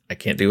 and I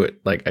can't do it.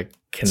 Like I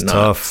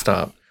cannot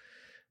stop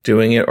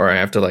doing it, or I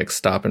have to like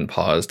stop and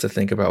pause to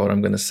think about what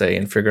I'm going to say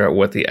and figure out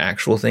what the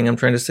actual thing I'm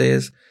trying to say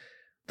is.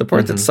 The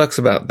part that sucks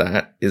about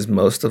that is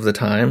most of the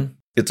time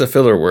it's a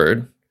filler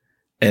word,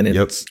 and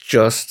it's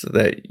just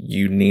that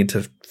you need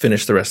to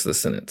finish the rest of the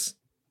sentence.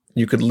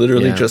 You could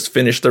literally just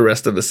finish the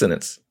rest of the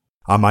sentence.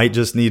 I might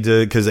just need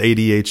to, because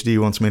ADHD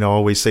wants me to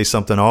always say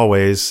something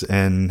always,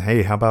 and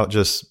hey, how about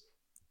just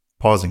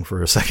pausing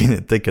for a second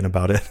and thinking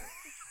about it?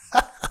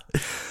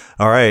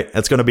 All right,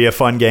 that's going to be a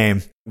fun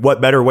game.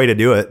 What better way to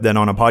do it than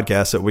on a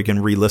podcast that we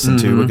can re-listen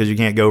to, because you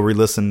can't go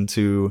re-listen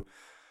to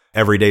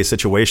everyday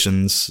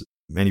situations,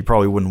 and you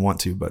probably wouldn't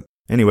want to. But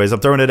anyways, I'm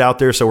throwing it out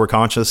there so we're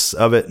conscious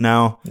of it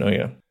now. Oh,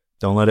 yeah.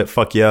 Don't let it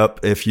fuck you up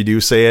if you do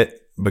say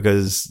it,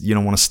 because you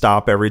don't want to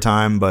stop every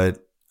time,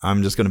 but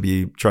I'm just going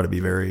to try to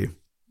be very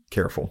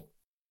careful.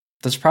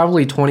 There's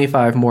probably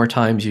 25 more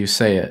times you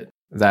say it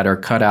that are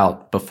cut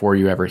out before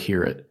you ever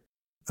hear it.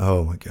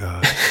 Oh, my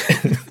God.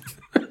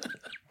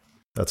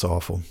 That's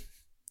awful.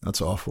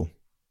 That's awful.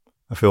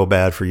 I feel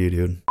bad for you,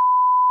 dude.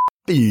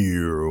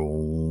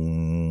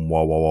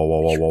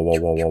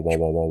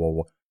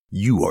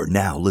 You are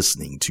now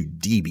listening to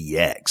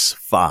DBX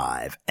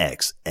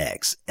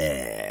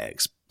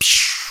 5XXX.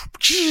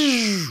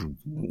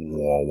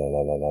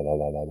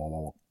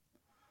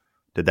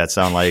 Did that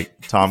sound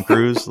like Tom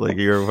Cruise? Like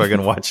you were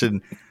fucking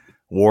watching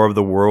War of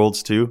the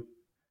Worlds 2?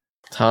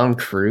 Tom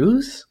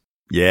Cruise?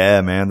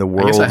 Yeah, man. The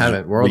world. I guess I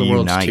haven't. War of the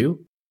Worlds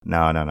 2?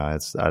 No.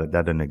 That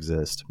didn't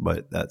exist,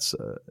 but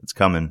it's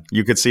coming.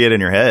 You could see it in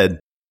your head.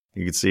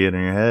 You could see it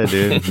in your head,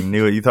 dude. You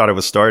knew it. You thought it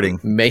was starting.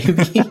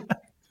 Maybe.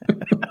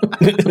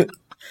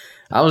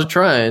 I was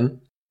trying.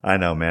 I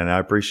know, man. I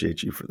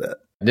appreciate you for that.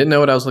 I didn't know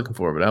what I was looking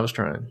for, but I was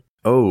trying.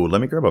 Oh, let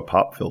me grab a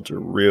pop filter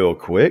real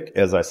quick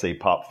as I say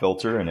pop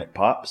filter and it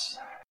pops.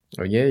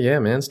 Oh, yeah,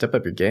 man. Step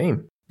up your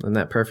game. Let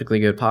that perfectly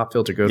good pop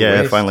filter go to waste.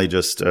 Yeah, I finally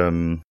just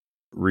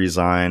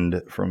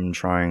resigned from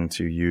trying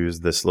to use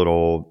this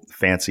little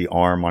fancy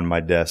arm on my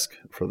desk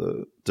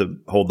to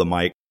hold the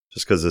mic,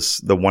 just because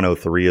the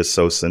 103 is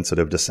so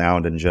sensitive to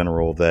sound in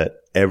general that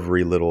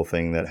every little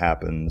thing that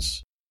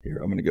happens. Here,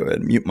 I'm going to go ahead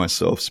and mute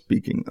myself.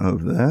 Speaking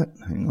of that,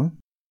 hang on.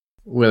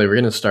 Willie, we're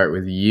going to start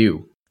with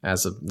you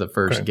as of the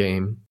first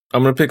game.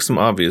 I'm going to pick some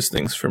obvious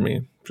things for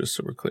me, just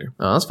so we're clear.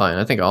 Oh, that's fine.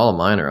 I think all of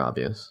mine are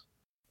obvious.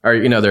 Or,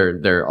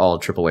 they're all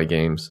AAA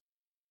games.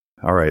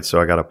 All right, so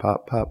I got a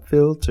pop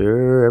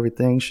filter.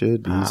 Everything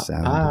should be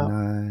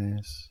sounding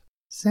nice.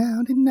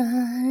 Sounding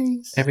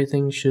nice.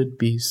 Everything should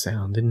be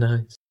sounding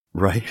nice.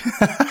 Right.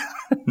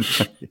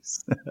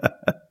 Nice.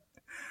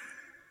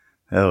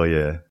 Hell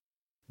yeah.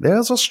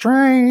 There's a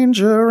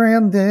stranger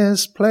in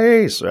this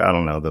place. I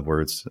don't know the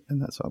words in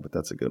that song, but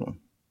that's a good one.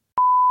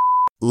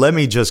 let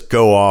me just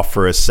go off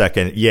for a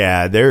second.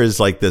 Yeah, there is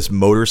like this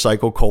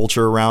motorcycle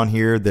culture around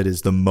here that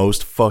is the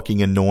most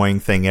fucking annoying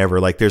thing ever.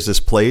 Like there's this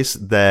place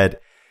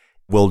that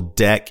will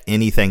deck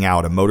anything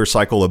out, a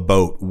motorcycle, a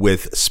boat,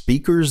 with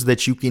speakers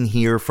that you can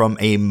hear from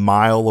a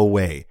mile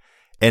away.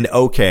 And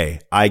okay,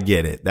 I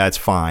get it. That's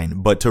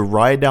fine. But to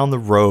ride down the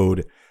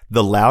road,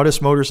 the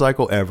loudest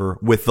motorcycle ever,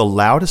 with the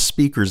loudest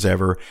speakers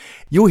ever,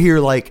 you'll hear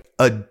like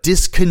a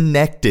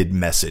disconnected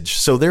message.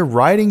 So they're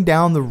riding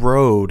down the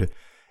road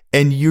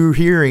and you're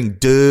hearing,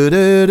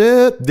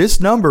 this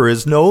number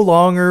is no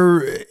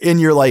longer, and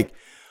you're like,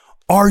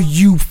 are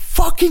you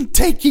fucking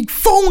taking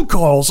phone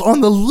calls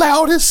on the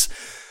loudest?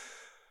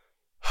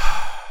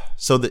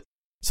 So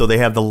they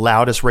have the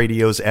loudest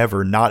radios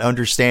ever, not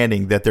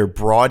understanding that they're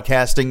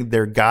broadcasting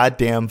their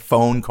goddamn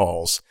phone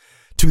calls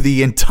to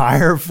the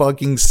entire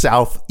fucking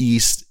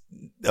southeast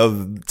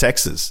of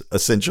Texas,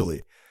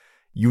 essentially.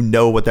 You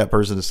know what that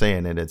person is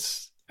saying, and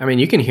it's... I mean,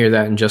 you can hear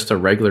that in just a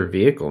regular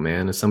vehicle,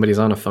 man. If somebody's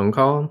on a phone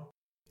call.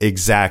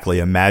 Exactly.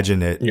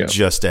 Imagine it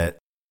just at,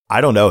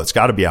 I don't know, it's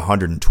got to be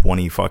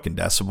 120 fucking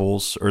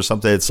decibels or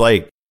something. It's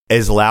like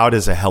as loud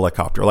as a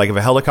helicopter. Like if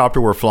a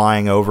helicopter were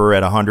flying over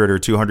at 100 or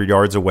 200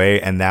 yards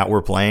away and that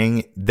were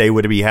playing, they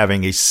would be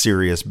having a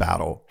serious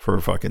battle for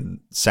a fucking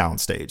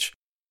soundstage.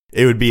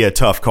 It would be a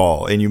tough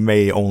call, and you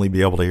may only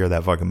be able to hear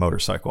that fucking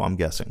motorcycle, I'm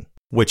guessing,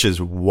 which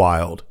is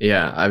wild.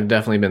 Yeah, I've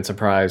definitely been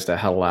surprised at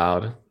how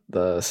loud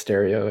the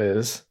stereo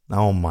is.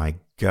 Oh my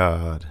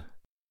God.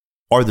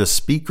 Are the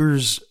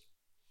speakers...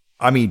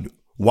 I mean,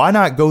 why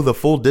not go the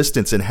full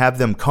distance and have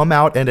them come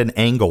out at an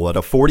angle at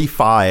a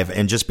 45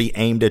 and just be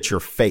aimed at your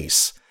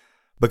face?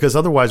 Because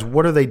otherwise,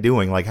 what are they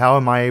doing? Like, how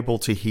am I able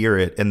to hear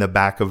it in the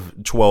back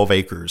of 12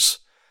 acres?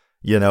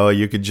 You know,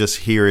 you could just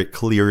hear it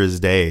clear as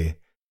day.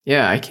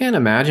 Yeah, I can't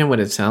imagine what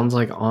it sounds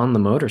like on the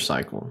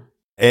motorcycle.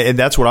 And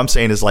that's what I'm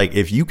saying is like,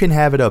 if you can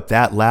have it up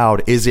that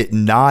loud, is it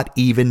not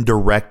even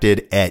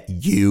directed at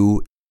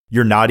you?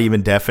 You're not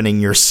even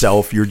deafening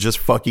yourself. You're just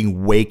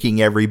fucking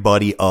waking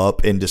everybody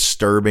up and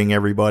disturbing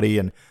everybody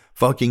and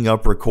fucking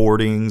up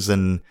recordings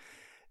and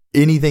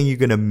anything you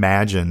can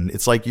imagine.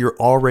 It's like you're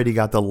already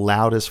got the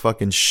loudest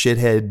fucking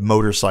shithead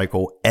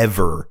motorcycle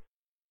ever.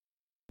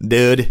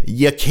 Dude,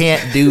 you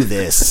can't do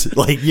this.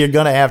 Like, you're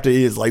going to have to,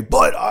 it's like,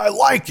 but I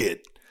like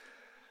it.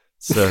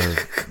 So,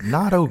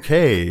 not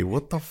okay.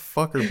 What the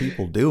fuck are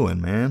people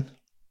doing, man?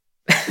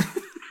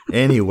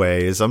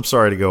 Anyways, I'm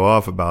sorry to go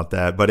off about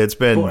that, but it's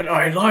been... But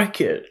I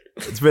like it.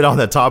 It's been on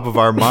the top of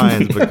our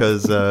minds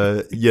because,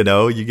 you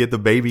know, you get the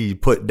baby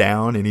put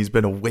down and he's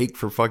been awake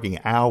for fucking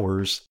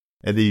hours.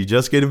 And then you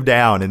just get him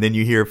down and then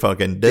you hear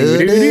fucking...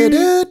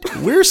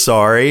 We're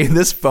sorry.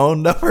 This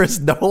phone number is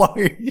no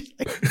longer...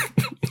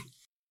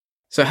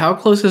 So how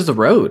close is the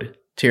road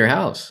to your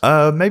house?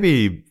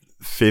 Maybe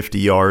 50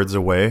 yards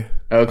away.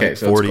 Okay, like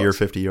so 40 or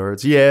 50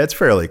 yards. Yeah, it's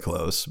fairly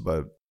close,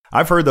 but...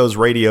 I've heard those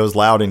radios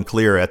loud and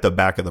clear at the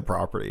back of the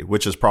property,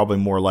 which is probably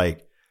more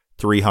like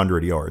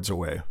 300 yards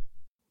away.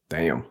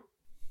 Damn.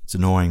 It's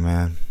annoying,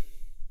 man.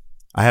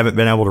 I haven't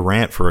been able to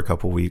rant for a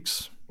couple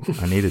weeks.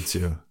 I needed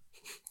to,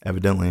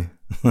 evidently.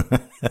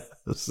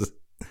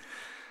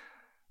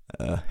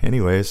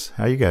 Anyways,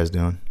 how you guys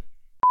doing?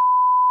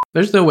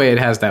 There's no way it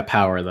has that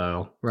power,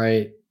 though,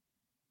 right?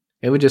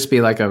 It would just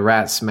be like a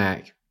rat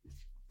smack.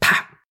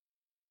 Pop!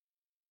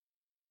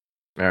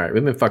 All right,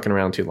 we've been fucking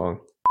around too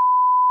long.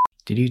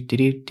 Thank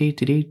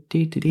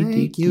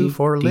you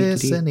for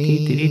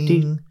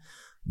listening.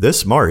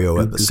 This Mario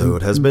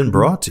episode has been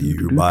brought to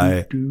you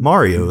by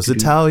Mario's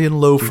Italian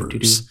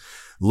Loafers.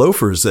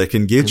 Loafers that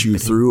can get you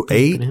through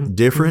 8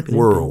 different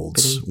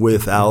worlds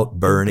without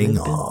burning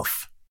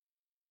off.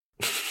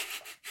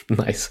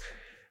 Nice.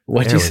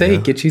 What'd you say?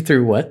 Go. Get you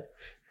through what?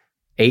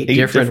 8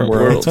 different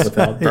worlds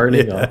without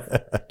burning off.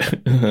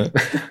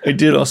 I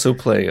did also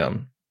play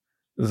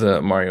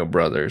the Mario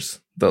Brothers.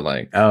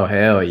 Oh,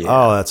 hell yeah.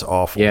 Oh, that's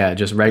awful. Yeah,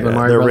 just regular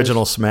Mario Brothers? The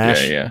original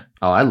Smash. Yeah.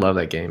 Oh, I love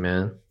that game,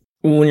 man.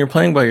 When you're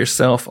playing by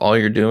yourself, all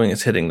you're doing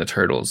is hitting the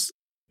turtles,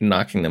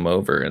 knocking them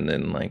over, and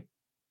then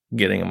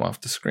getting them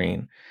off the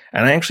screen.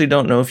 And I actually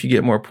don't know if you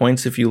get more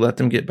points if you let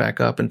them get back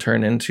up and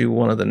turn into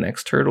one of the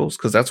next turtles,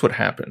 because that's what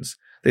happens.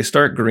 They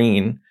start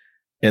green,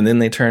 and then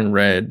they turn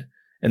red,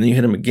 and then you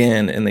hit them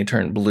again, and they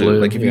turn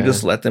blue. If you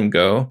just let them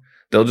go,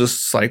 they'll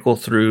just cycle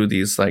through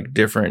these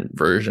different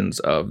versions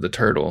of the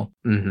turtle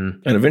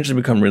and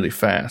eventually become really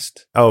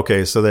fast. Oh,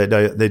 okay, so they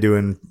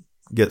do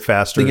get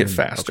faster. They get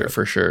faster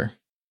for sure.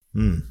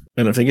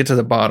 And if they get to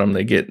the bottom,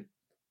 they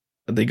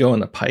go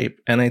in the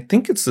pipe, and I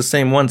think it's the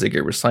same ones that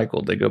get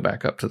recycled. They go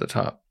back up to the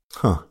top.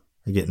 Huh?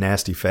 They get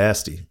nasty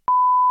fasty.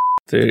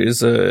 There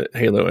is a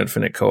Halo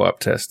Infinite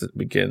co-op test that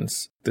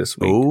begins this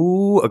week.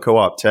 Ooh, a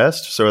co-op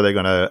test. So are they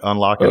going to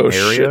unlock an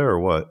area or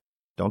what?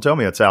 Don't tell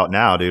me it's out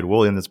now, dude.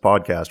 We'll end this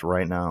podcast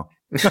right now.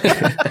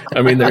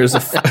 I mean, there's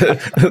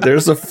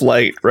a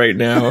flight right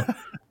now,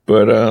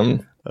 but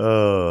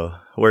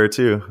where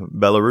to?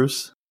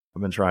 Belarus?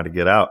 I've been trying to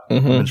get out.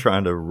 I've been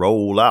trying to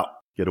roll out,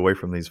 get away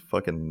from these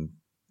fucking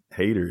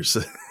haters.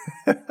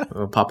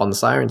 Pop on the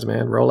sirens,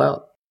 man. Roll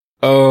out.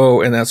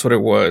 Oh, and that's what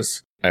it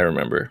was. I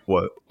remember.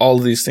 What? All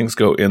of these things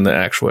go in the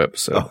actual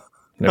episode. Oh.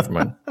 Never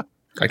mind.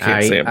 I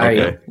can't say them.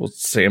 Okay. We'll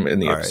say them in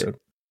the episode. Right.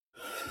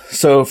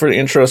 So for the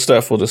intro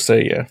stuff, we'll just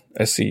say, yeah,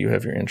 I see you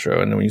have your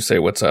intro. And then when you say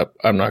what's up,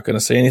 I'm not going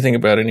to say anything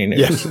about any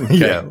names.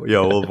 Yeah,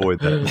 we'll avoid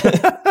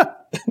that.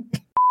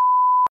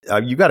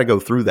 You got to go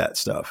through that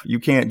stuff. You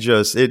can't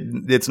just,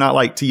 it's not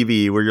like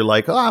TV where you're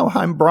like, oh,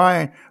 I'm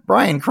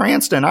Brian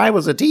Cranston. I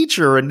was a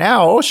teacher and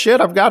now, oh shit,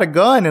 I've got a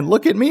gun and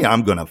look at me.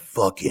 I'm going to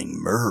fucking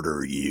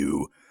murder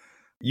you.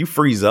 You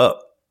freeze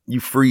up.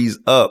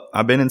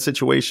 I've been in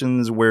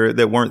situations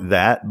that weren't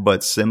that,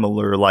 but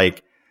similar,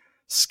 like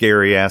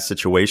scary ass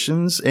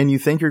situations. And you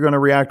think you're going to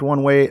react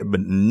one way, but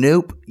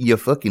nope, you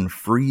fucking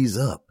freeze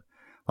up.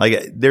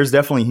 Like there's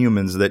definitely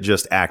humans that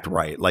just act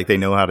right. Like they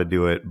know how to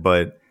do it,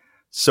 but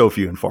so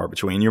few and far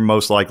between. You're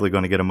most likely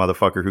going to get a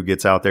motherfucker who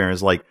gets out there and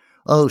is like,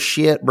 oh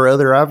shit,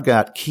 brother, I've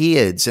got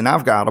kids and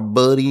I've got a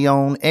buddy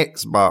on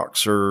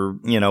Xbox or,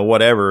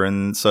 whatever.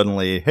 And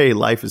suddenly, hey,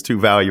 life is too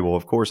valuable.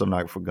 Of course I'm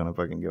not going to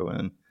fucking go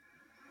in.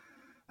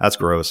 That's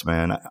gross,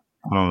 man. I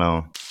don't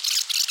know.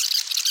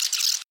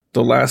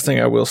 The last thing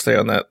I will say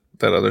on that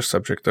other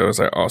subject, though, is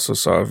I also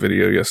saw a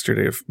video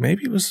yesterday of,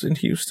 maybe it was in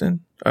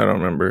Houston. I don't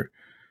remember.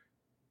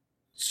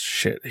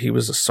 Shit. He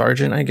was a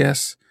sergeant, I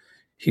guess.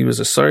 He was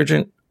a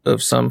sergeant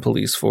of some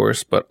police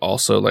force, but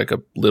also like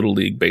a little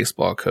league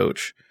baseball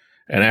coach.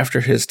 And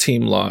after his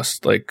team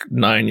lost, like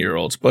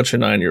 9-year-olds, bunch of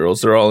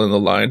 9-year-olds, they're all in the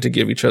line to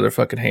give each other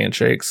fucking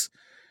handshakes.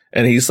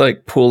 And he's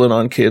like pulling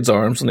on kids'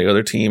 arms on the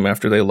other team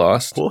after they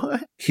lost.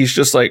 What? He's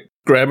just like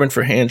grabbing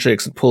for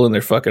handshakes and pulling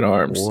their fucking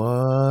arms.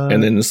 What?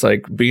 And then it's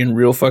like being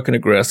real fucking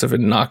aggressive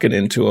and knocking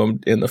into them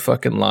in the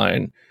fucking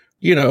line.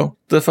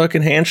 The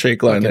fucking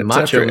handshake line that's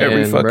after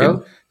every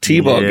fucking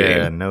T-ball game.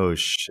 Yeah, no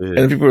shit.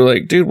 And people were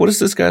like, dude, what is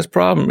this guy's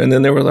problem? And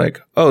then they were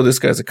like, oh, this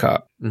guy's a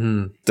cop.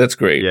 Mm-hmm. That's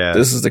great. Yeah.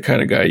 This is the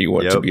kind of guy you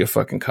want to be a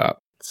fucking cop.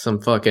 Some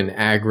fucking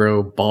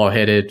aggro,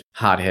 ball-headed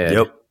hothead.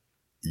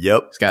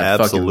 Yep. He's got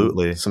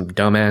absolutely some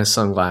dumbass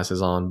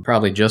sunglasses on.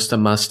 Probably just a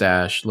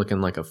mustache,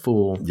 looking like a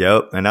fool.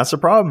 Yep. And that's the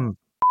problem.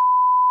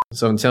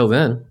 So until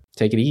then,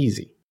 take it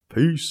easy.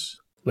 Peace.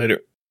 Later.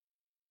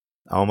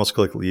 I almost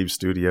clicked leave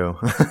studio.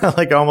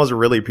 Like I almost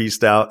really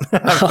peaced out.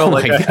 I felt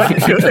like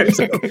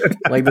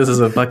like this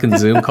is a fucking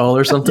Zoom call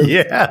or something?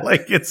 Yeah,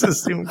 like it's a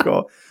Zoom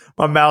call.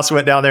 My mouse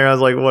went down there. I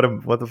was like,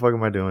 what the fuck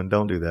am I doing?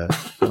 Don't do that.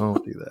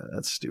 Don't do that.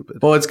 That's stupid.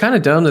 Well, it's kind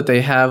of dumb that they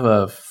have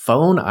a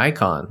phone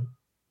icon,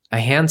 a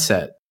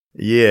handset.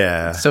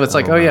 Yeah. So it's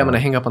like, oh yeah, I'm gonna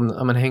hang up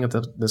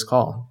this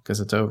call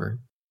because it's over.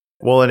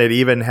 Well, and it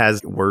even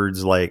has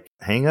words like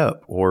hang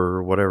up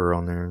or whatever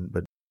on there.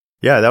 But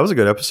yeah, that was a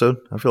good episode.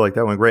 I feel like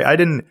that went great.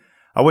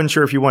 I wasn't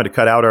sure if you wanted to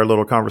cut out our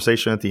little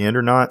conversation at the end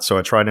or not, so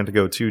I tried not to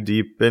go too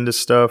deep into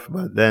stuff.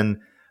 But then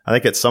I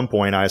think at some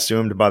point I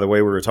assumed by the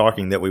way we were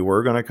talking that we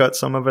were going to cut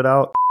some of it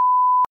out.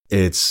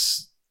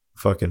 It's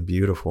fucking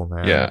beautiful,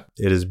 man. Yeah.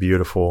 It is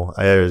beautiful.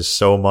 There's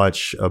so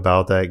much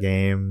about that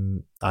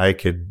game. I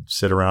could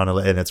sit around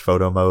and its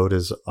photo mode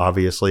is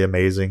obviously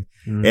amazing.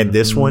 Mm-hmm. And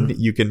this one,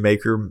 you can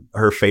make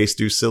her face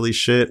do silly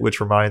shit,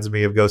 which reminds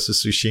me of Ghost of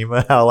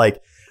Tsushima. How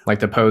like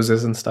the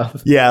poses and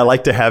stuff. Yeah, I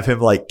like to have him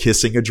like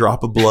kissing a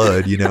drop of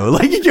blood,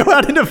 like you go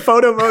out into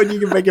photo mode and you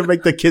can make him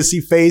make the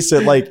kissy face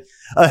at like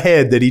a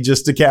head that he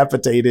just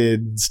decapitated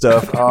and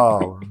stuff.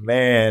 Oh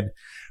man.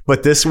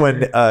 But this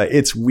one,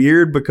 it's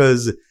weird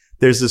because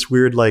there's this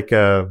weird like,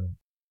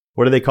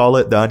 what do they call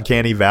it? The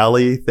uncanny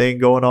valley thing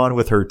going on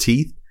with her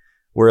teeth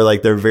where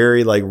like they're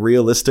very like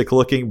realistic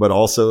looking, but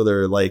also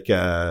they're like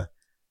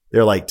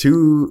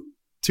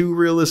too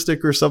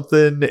realistic or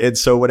something. And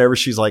so whenever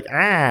she's like,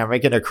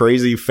 making a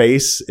crazy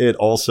face, it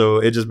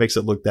just makes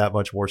it look that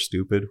much more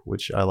stupid,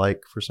 which I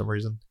like for some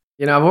reason.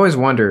 I've always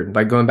wondered,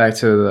 like going back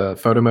to the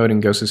photo mode in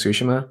Ghost of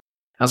Tsushima,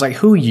 I was like,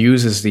 who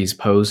uses these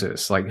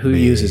poses? Like who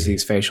uses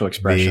these facial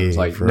expressions?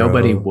 Like bro.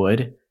 Nobody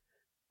would,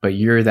 but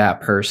you're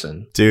that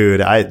person.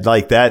 Dude, I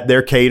like that.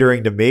 They're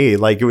catering to me.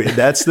 Like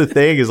that's the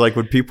thing is like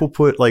when people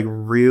put like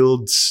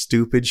real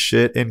stupid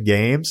shit in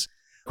games,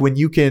 when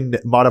you can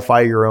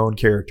modify your own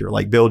character,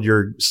 like build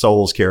your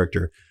soul's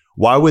character,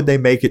 why would they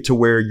make it to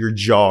where your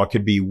jaw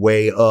could be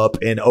way up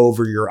and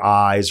over your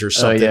eyes or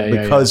something?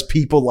 Because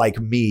people like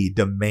me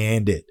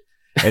demand it.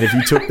 And if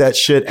you took that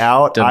shit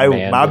out,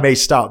 I may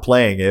stop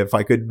playing it if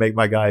I couldn't make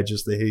my guy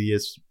just the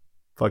hideous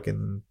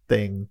fucking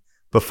thing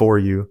before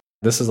you.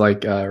 This is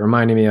like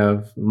reminding me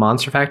of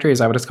Monster Factory. Is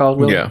that what it's called,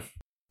 Will? Yeah.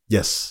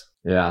 Yes.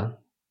 Yeah.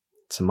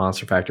 Some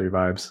Monster Factory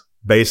vibes.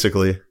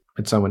 Basically.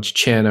 Put someone's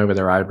chin over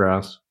their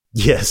eyebrows.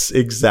 Yes,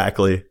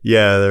 exactly.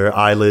 Yeah, their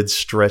eyelids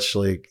stretch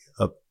like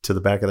up to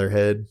the back of their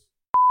head.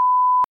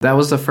 That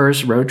was the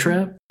first road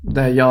trip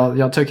that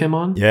y'all took him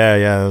on? Yeah,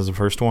 that was the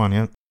first one,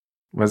 yeah.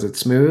 Was it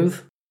smooth?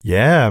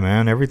 Yeah,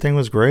 man, everything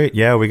was great.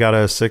 Yeah, we got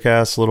a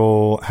sick-ass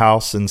little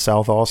house in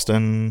South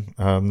Austin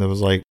that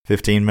was like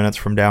 15 minutes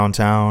from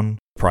downtown.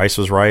 Price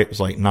was right. It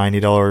was like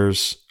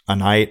 $90 a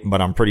night,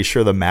 but I'm pretty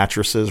sure the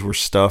mattresses were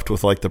stuffed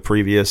with like the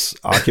previous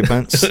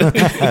occupants. So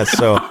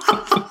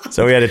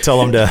we had to tell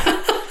them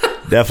to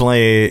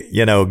Definitely,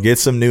 get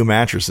some new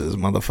mattresses,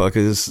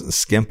 motherfuckers,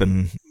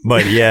 skimping.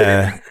 But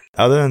yeah,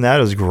 other than that,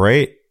 it was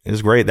great. It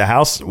was great. The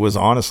house was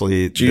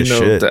honestly Do you know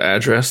shit. the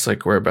address,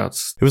 like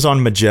whereabouts? It was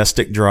on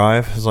Majestic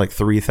Drive. It was like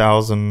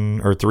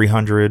 3,000 or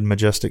 300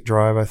 Majestic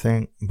Drive, I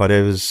think. But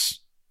it was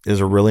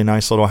a really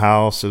nice little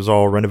house. It was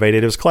all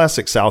renovated. It was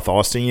classic South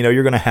Austin.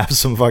 You're going to have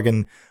some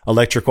fucking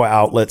electrical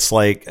outlets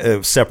like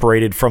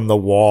separated from the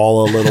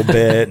wall a little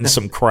bit and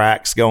some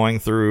cracks going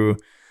through.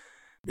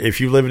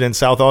 If you lived in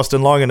South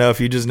Austin long enough,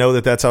 you just know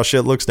that that's how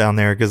shit looks down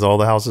there because all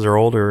the houses are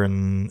older.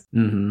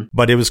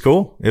 But it was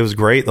cool. It was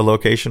great. The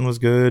location was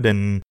good.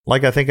 And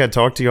like I think I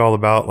talked to you all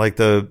about, like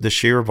the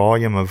sheer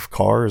volume of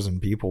cars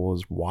and people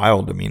is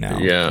wild to me now.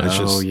 Yeah. It's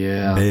just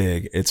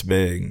big. It's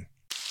big.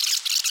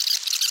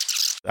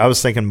 I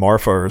was thinking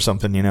Marfa or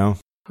something, I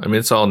mean,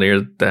 it's all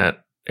near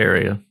that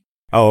area.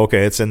 Oh,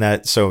 okay. It's in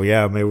that. So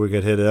yeah, maybe we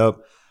could hit it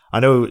up. I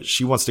know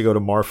she wants to go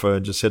to Marfa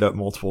and just hit up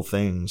multiple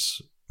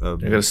things. You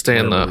gotta stay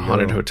in the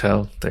haunted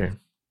hotel there.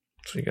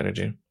 That's what you gotta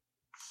do.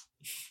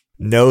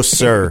 No,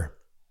 sir.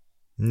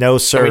 No,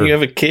 sir. I mean, you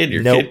have a kid.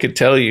 Your kid could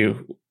tell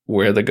you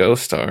where the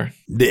ghosts are.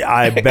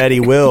 I bet he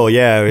will.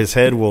 Yeah, his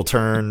head will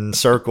turn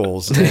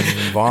circles and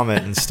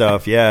vomit and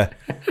stuff. Yeah.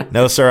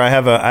 No, sir. I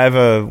have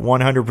a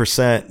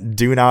 100%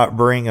 do not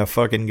bring a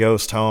fucking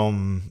ghost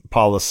home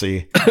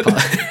policy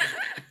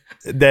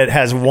that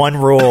has one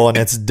rule, and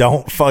it's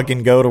don't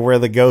fucking go to where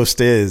the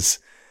ghost is,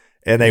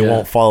 and they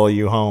won't follow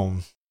you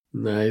home.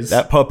 Nice.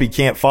 That puppy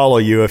can't follow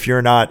you if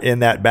you're not in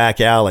that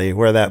back alley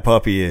where that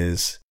puppy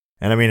is.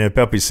 And I mean, in a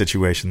puppy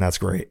situation, that's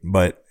great.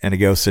 But in a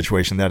ghost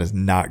situation, that is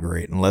not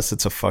great. Unless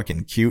it's a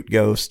fucking cute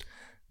ghost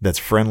that's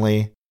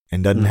friendly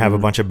and doesn't have a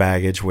bunch of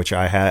baggage, which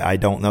I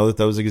don't know that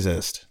those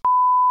exist.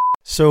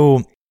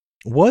 So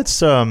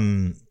what's,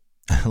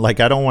 like,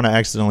 I don't want to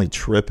accidentally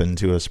trip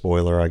into a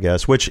spoiler, I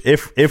guess, which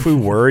if we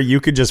were, you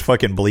could just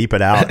fucking bleep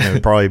it out and it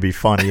would probably be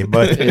funny.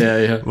 But,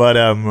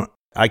 but,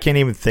 I can't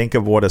even think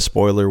of what a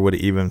spoiler would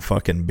even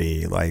fucking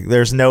be. Like,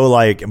 there's no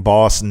like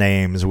boss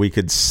names we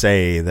could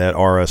say that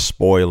are a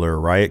spoiler,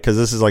 right? Because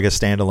this is like a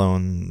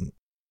standalone.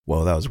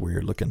 Well, that was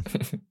weird looking.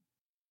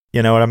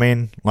 You know what I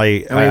mean?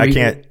 Like, I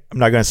can't. I'm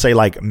not gonna say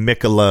like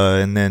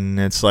Mikola, and then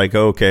it's like,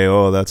 okay,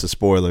 that's a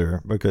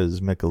spoiler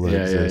because Mikola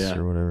exists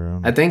or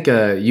whatever. I think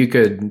you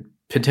could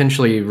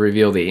potentially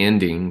reveal the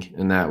ending,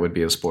 and that would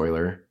be a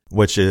spoiler.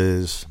 Which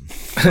is.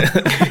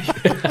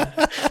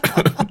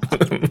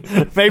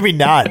 Maybe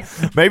not.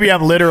 Maybe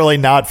I'm literally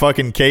not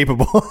fucking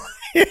capable.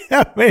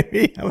 Yeah,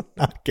 maybe I'm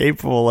not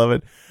capable of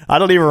it. I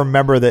don't even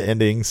remember the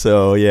ending.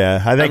 So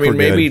yeah, I think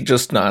maybe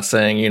just not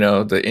saying,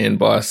 the end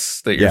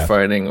boss that you're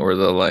fighting, or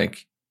the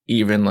like,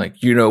 even like,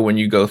 when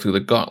you go through the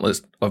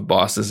gauntlet of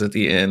bosses at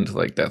the end,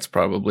 like that's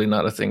probably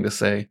not a thing to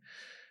say.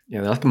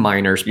 Yeah, that's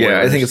minor spoilers.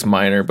 Yeah, I think it's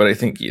minor, but I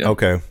think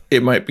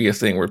it might be a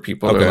thing where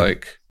people are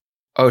like,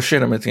 oh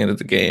shit, I'm at the end of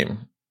the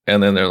game,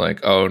 and then they're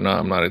like, oh no,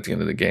 I'm not at the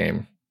end of the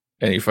game.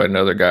 And you fight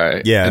another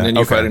guy. Yeah. And then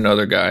you fight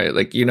another guy.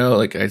 Like,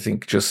 like I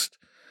think just,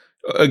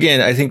 again,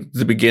 I think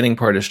the beginning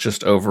part is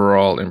just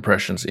overall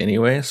impressions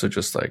anyway. So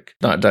just like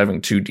not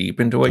diving too deep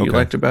into what you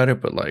liked about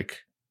it, but like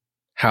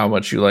how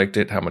much you liked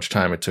it, how much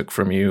time it took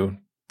from you,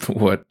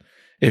 what,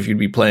 if you'd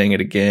be playing it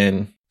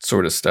again,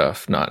 sort of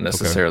stuff. Not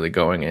necessarily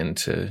going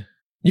into,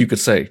 you could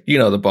say,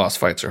 the boss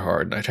fights are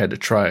hard. And I'd had to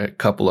try a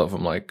couple of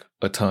them, like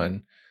a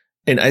ton.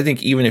 And I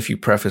think even if you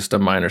prefaced a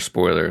minor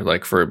spoiler,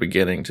 like for a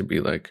beginning to be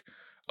like,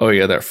 oh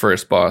yeah, that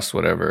first boss,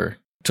 whatever,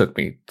 took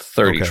me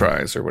 30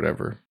 tries or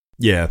whatever.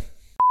 Yeah.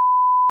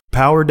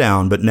 Power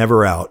down, but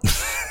never out.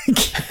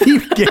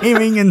 Keep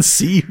gaming and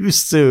see you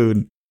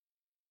soon.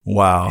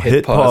 Wow.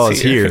 Hit pause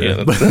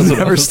here but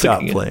never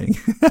stop playing.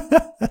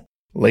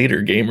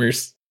 Later,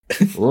 gamers.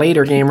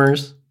 Later,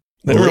 gamers.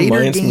 That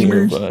reminds me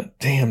of,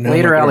 damn.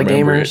 Later,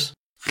 Alligamers.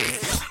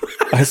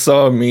 I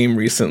saw a meme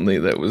recently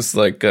that was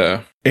like,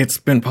 it's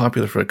been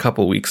popular for a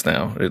couple weeks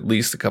now, at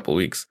least a couple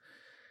weeks.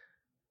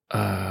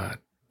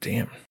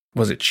 Damn,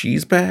 was it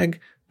cheese bag?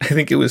 I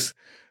think it was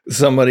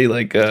somebody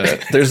like,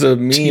 there's a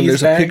meme,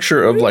 there's a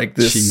picture of like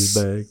this cheese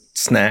bag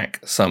snack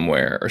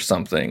somewhere or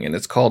something, and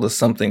it's called a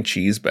something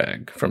cheese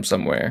bag from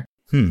somewhere.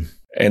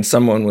 And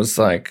someone was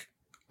like,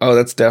 oh,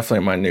 that's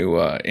definitely my new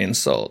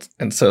insult.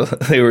 And so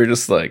they were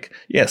just like,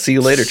 yeah, see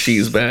you later,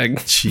 cheese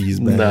bag. Cheese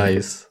bag.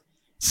 Nice.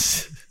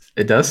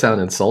 It does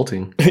sound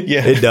insulting.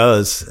 Yeah, it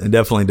does. It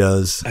definitely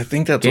does. I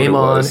think that's Game what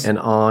it was. on and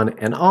on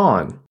and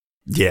on.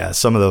 Yeah,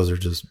 some of those are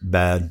just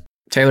bad.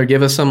 Taylor,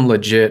 give us some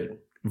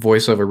legit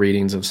voiceover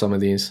readings of some of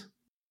these.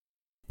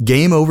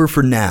 Game over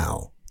for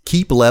now.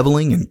 Keep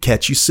leveling and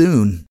catch you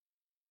soon.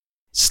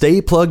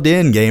 Stay plugged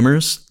in,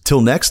 gamers.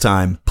 Till next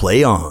time,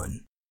 play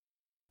on.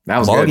 That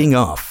was Logging good.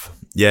 off.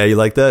 Yeah, you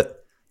like that?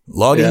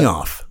 Logging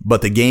off,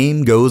 but the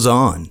game goes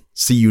on.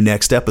 See you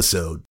next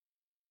episode.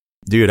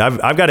 Dude,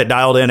 I've got it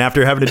dialed in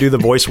after having to do the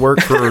voice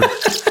work for...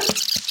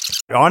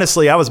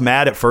 Honestly, I was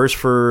mad at first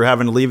for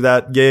having to leave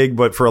that gig,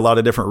 but for a lot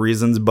of different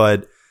reasons.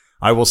 But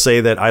I will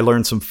say that I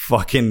learned some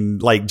fucking,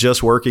 like,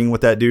 just working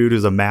with that dude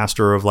who's a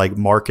master of, like,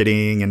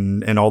 marketing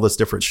and all this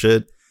different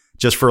shit.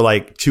 Just for,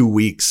 like, 2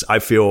 weeks, I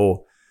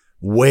feel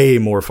way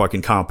more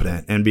fucking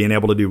competent and being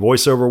able to do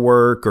voiceover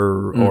work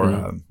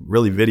or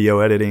really video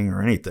editing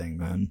or anything,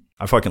 man.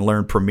 I fucking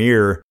learned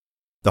Premiere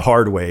the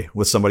hard way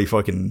with somebody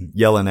fucking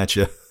yelling at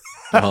you.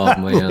 Oh,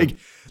 man. Like,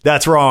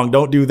 that's wrong.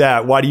 Don't do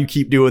that. Why do you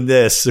keep doing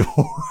this?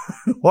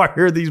 Why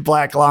are these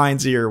black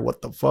lines here?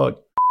 What the fuck?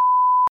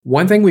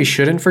 One thing we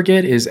shouldn't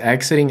forget is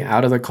exiting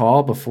out of the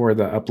call before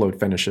the upload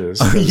finishes.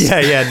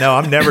 Yeah. No,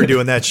 I'm never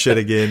doing that shit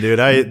again, dude.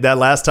 That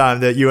last time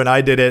that you and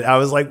I did it, I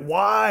was like,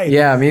 why?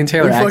 Yeah, me and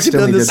Taylor We've fucking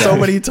done this so that.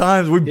 many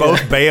times. We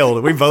both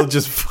bailed. We both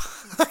just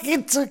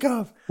fucking took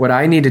off. What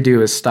I need to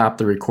do is stop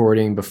the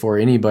recording before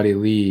anybody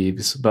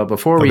leaves. But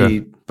before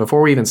we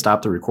even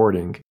stop the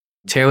recording,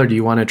 Taylor, do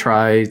you want to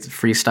try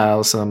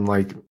freestyle some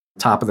like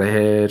top of the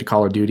head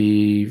Call of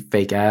Duty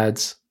fake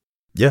ads?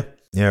 Yeah,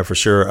 for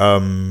sure.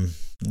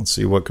 Let's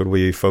see, what could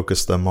we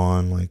focus them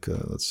on? Like,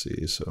 let's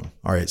see. So,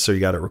 all right. So you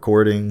got it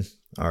recording.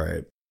 All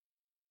right.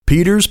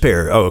 Peter's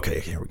Pair. Oh, okay.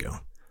 Here we go.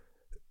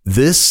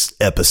 This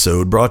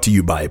episode brought to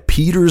you by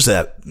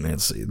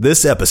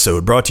This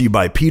episode brought to you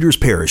by Peter's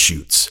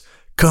Parachutes.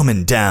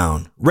 Coming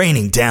down,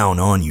 raining down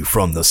on you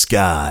from the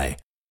sky.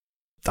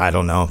 I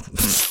don't know.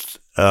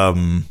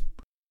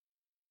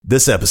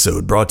 This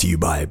episode brought to you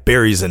by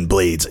Berries and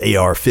Blades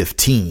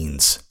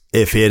AR-15s.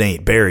 If it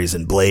ain't berries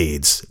and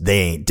blades, they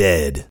ain't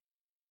dead.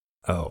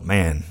 Oh,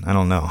 man. I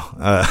don't know.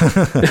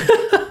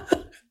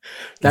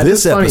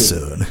 This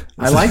episode.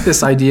 I like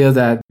this idea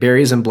that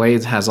Berries and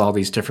Blades has all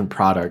these different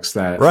products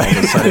that all of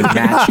a sudden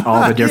match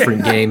all the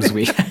different games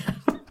we have.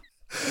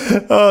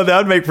 Oh, that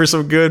would make for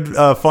some good,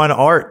 fun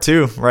art,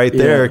 too, right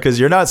there. Because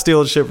you're not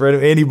stealing shit from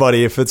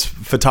anybody if it's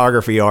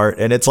photography art.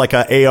 And it's like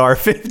an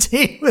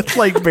AR-15 with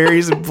like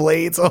berries and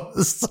blades on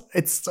the side.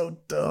 It's so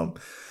dumb.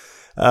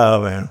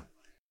 Oh, man.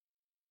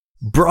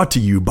 Brought to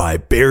you by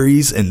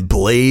Berries and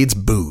Blades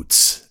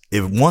Boots.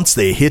 If once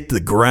they hit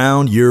the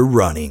ground, you're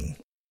running.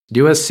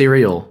 Do a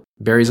cereal.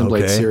 Berries and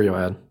Blades cereal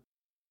ad.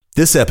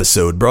 This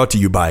episode brought to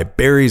you by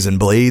Berries and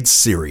Blades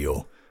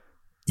cereal.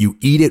 You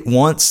eat it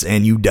once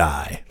and you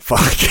die.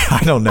 Fuck,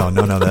 I don't know.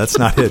 No, that's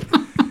not it.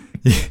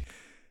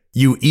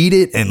 You eat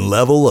it and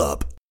level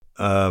up.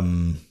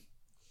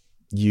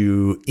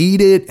 You eat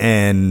it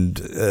and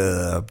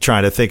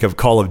trying to think of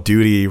Call of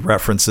Duty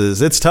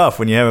references. It's tough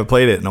when you haven't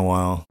played it in a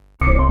while.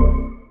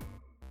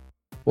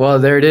 Well,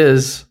 there it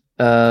is.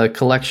 A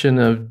collection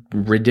of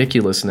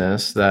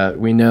ridiculousness that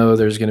we know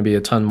there's going to be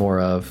a ton more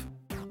of.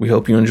 We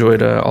hope you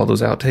enjoyed all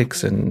those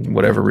outtakes and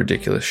whatever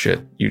ridiculous shit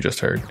you just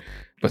heard.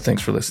 But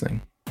thanks for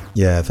listening.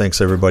 Yeah,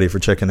 thanks everybody for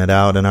checking it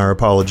out, and our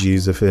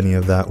apologies if any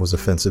of that was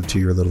offensive to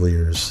your little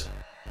ears.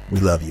 We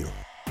love you.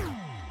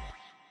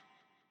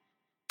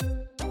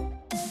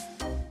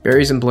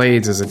 Berries and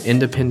Blades is an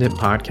independent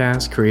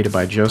podcast created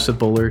by Joseph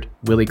Bullard,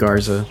 Willie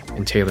Garza,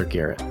 and Taylor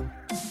Garrett.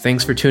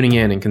 Thanks for tuning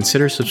in, and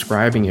consider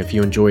subscribing if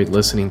you enjoyed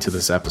listening to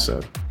this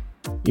episode.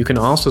 You can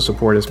also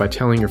support us by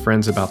telling your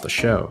friends about the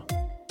show,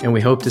 and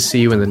we hope to see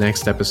you in the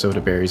next episode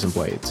of Berries and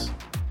Blades.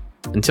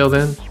 Until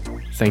then,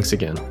 thanks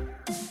again.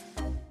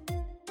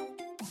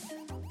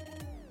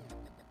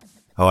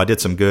 Oh, I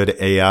did some good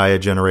AI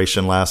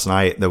generation last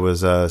night. There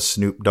was a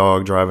Snoop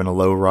Dogg driving a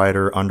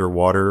lowrider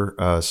underwater,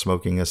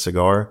 smoking a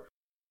cigar.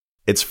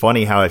 It's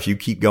funny how if you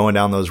keep going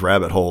down those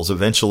rabbit holes,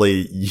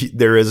 eventually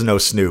there is no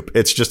Snoop.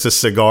 It's just a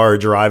cigar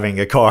driving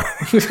a car.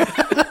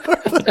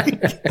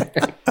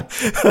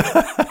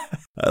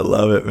 I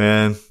love it,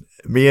 man.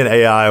 Me and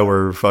AI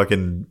were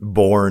fucking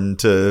born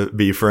to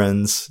be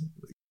friends.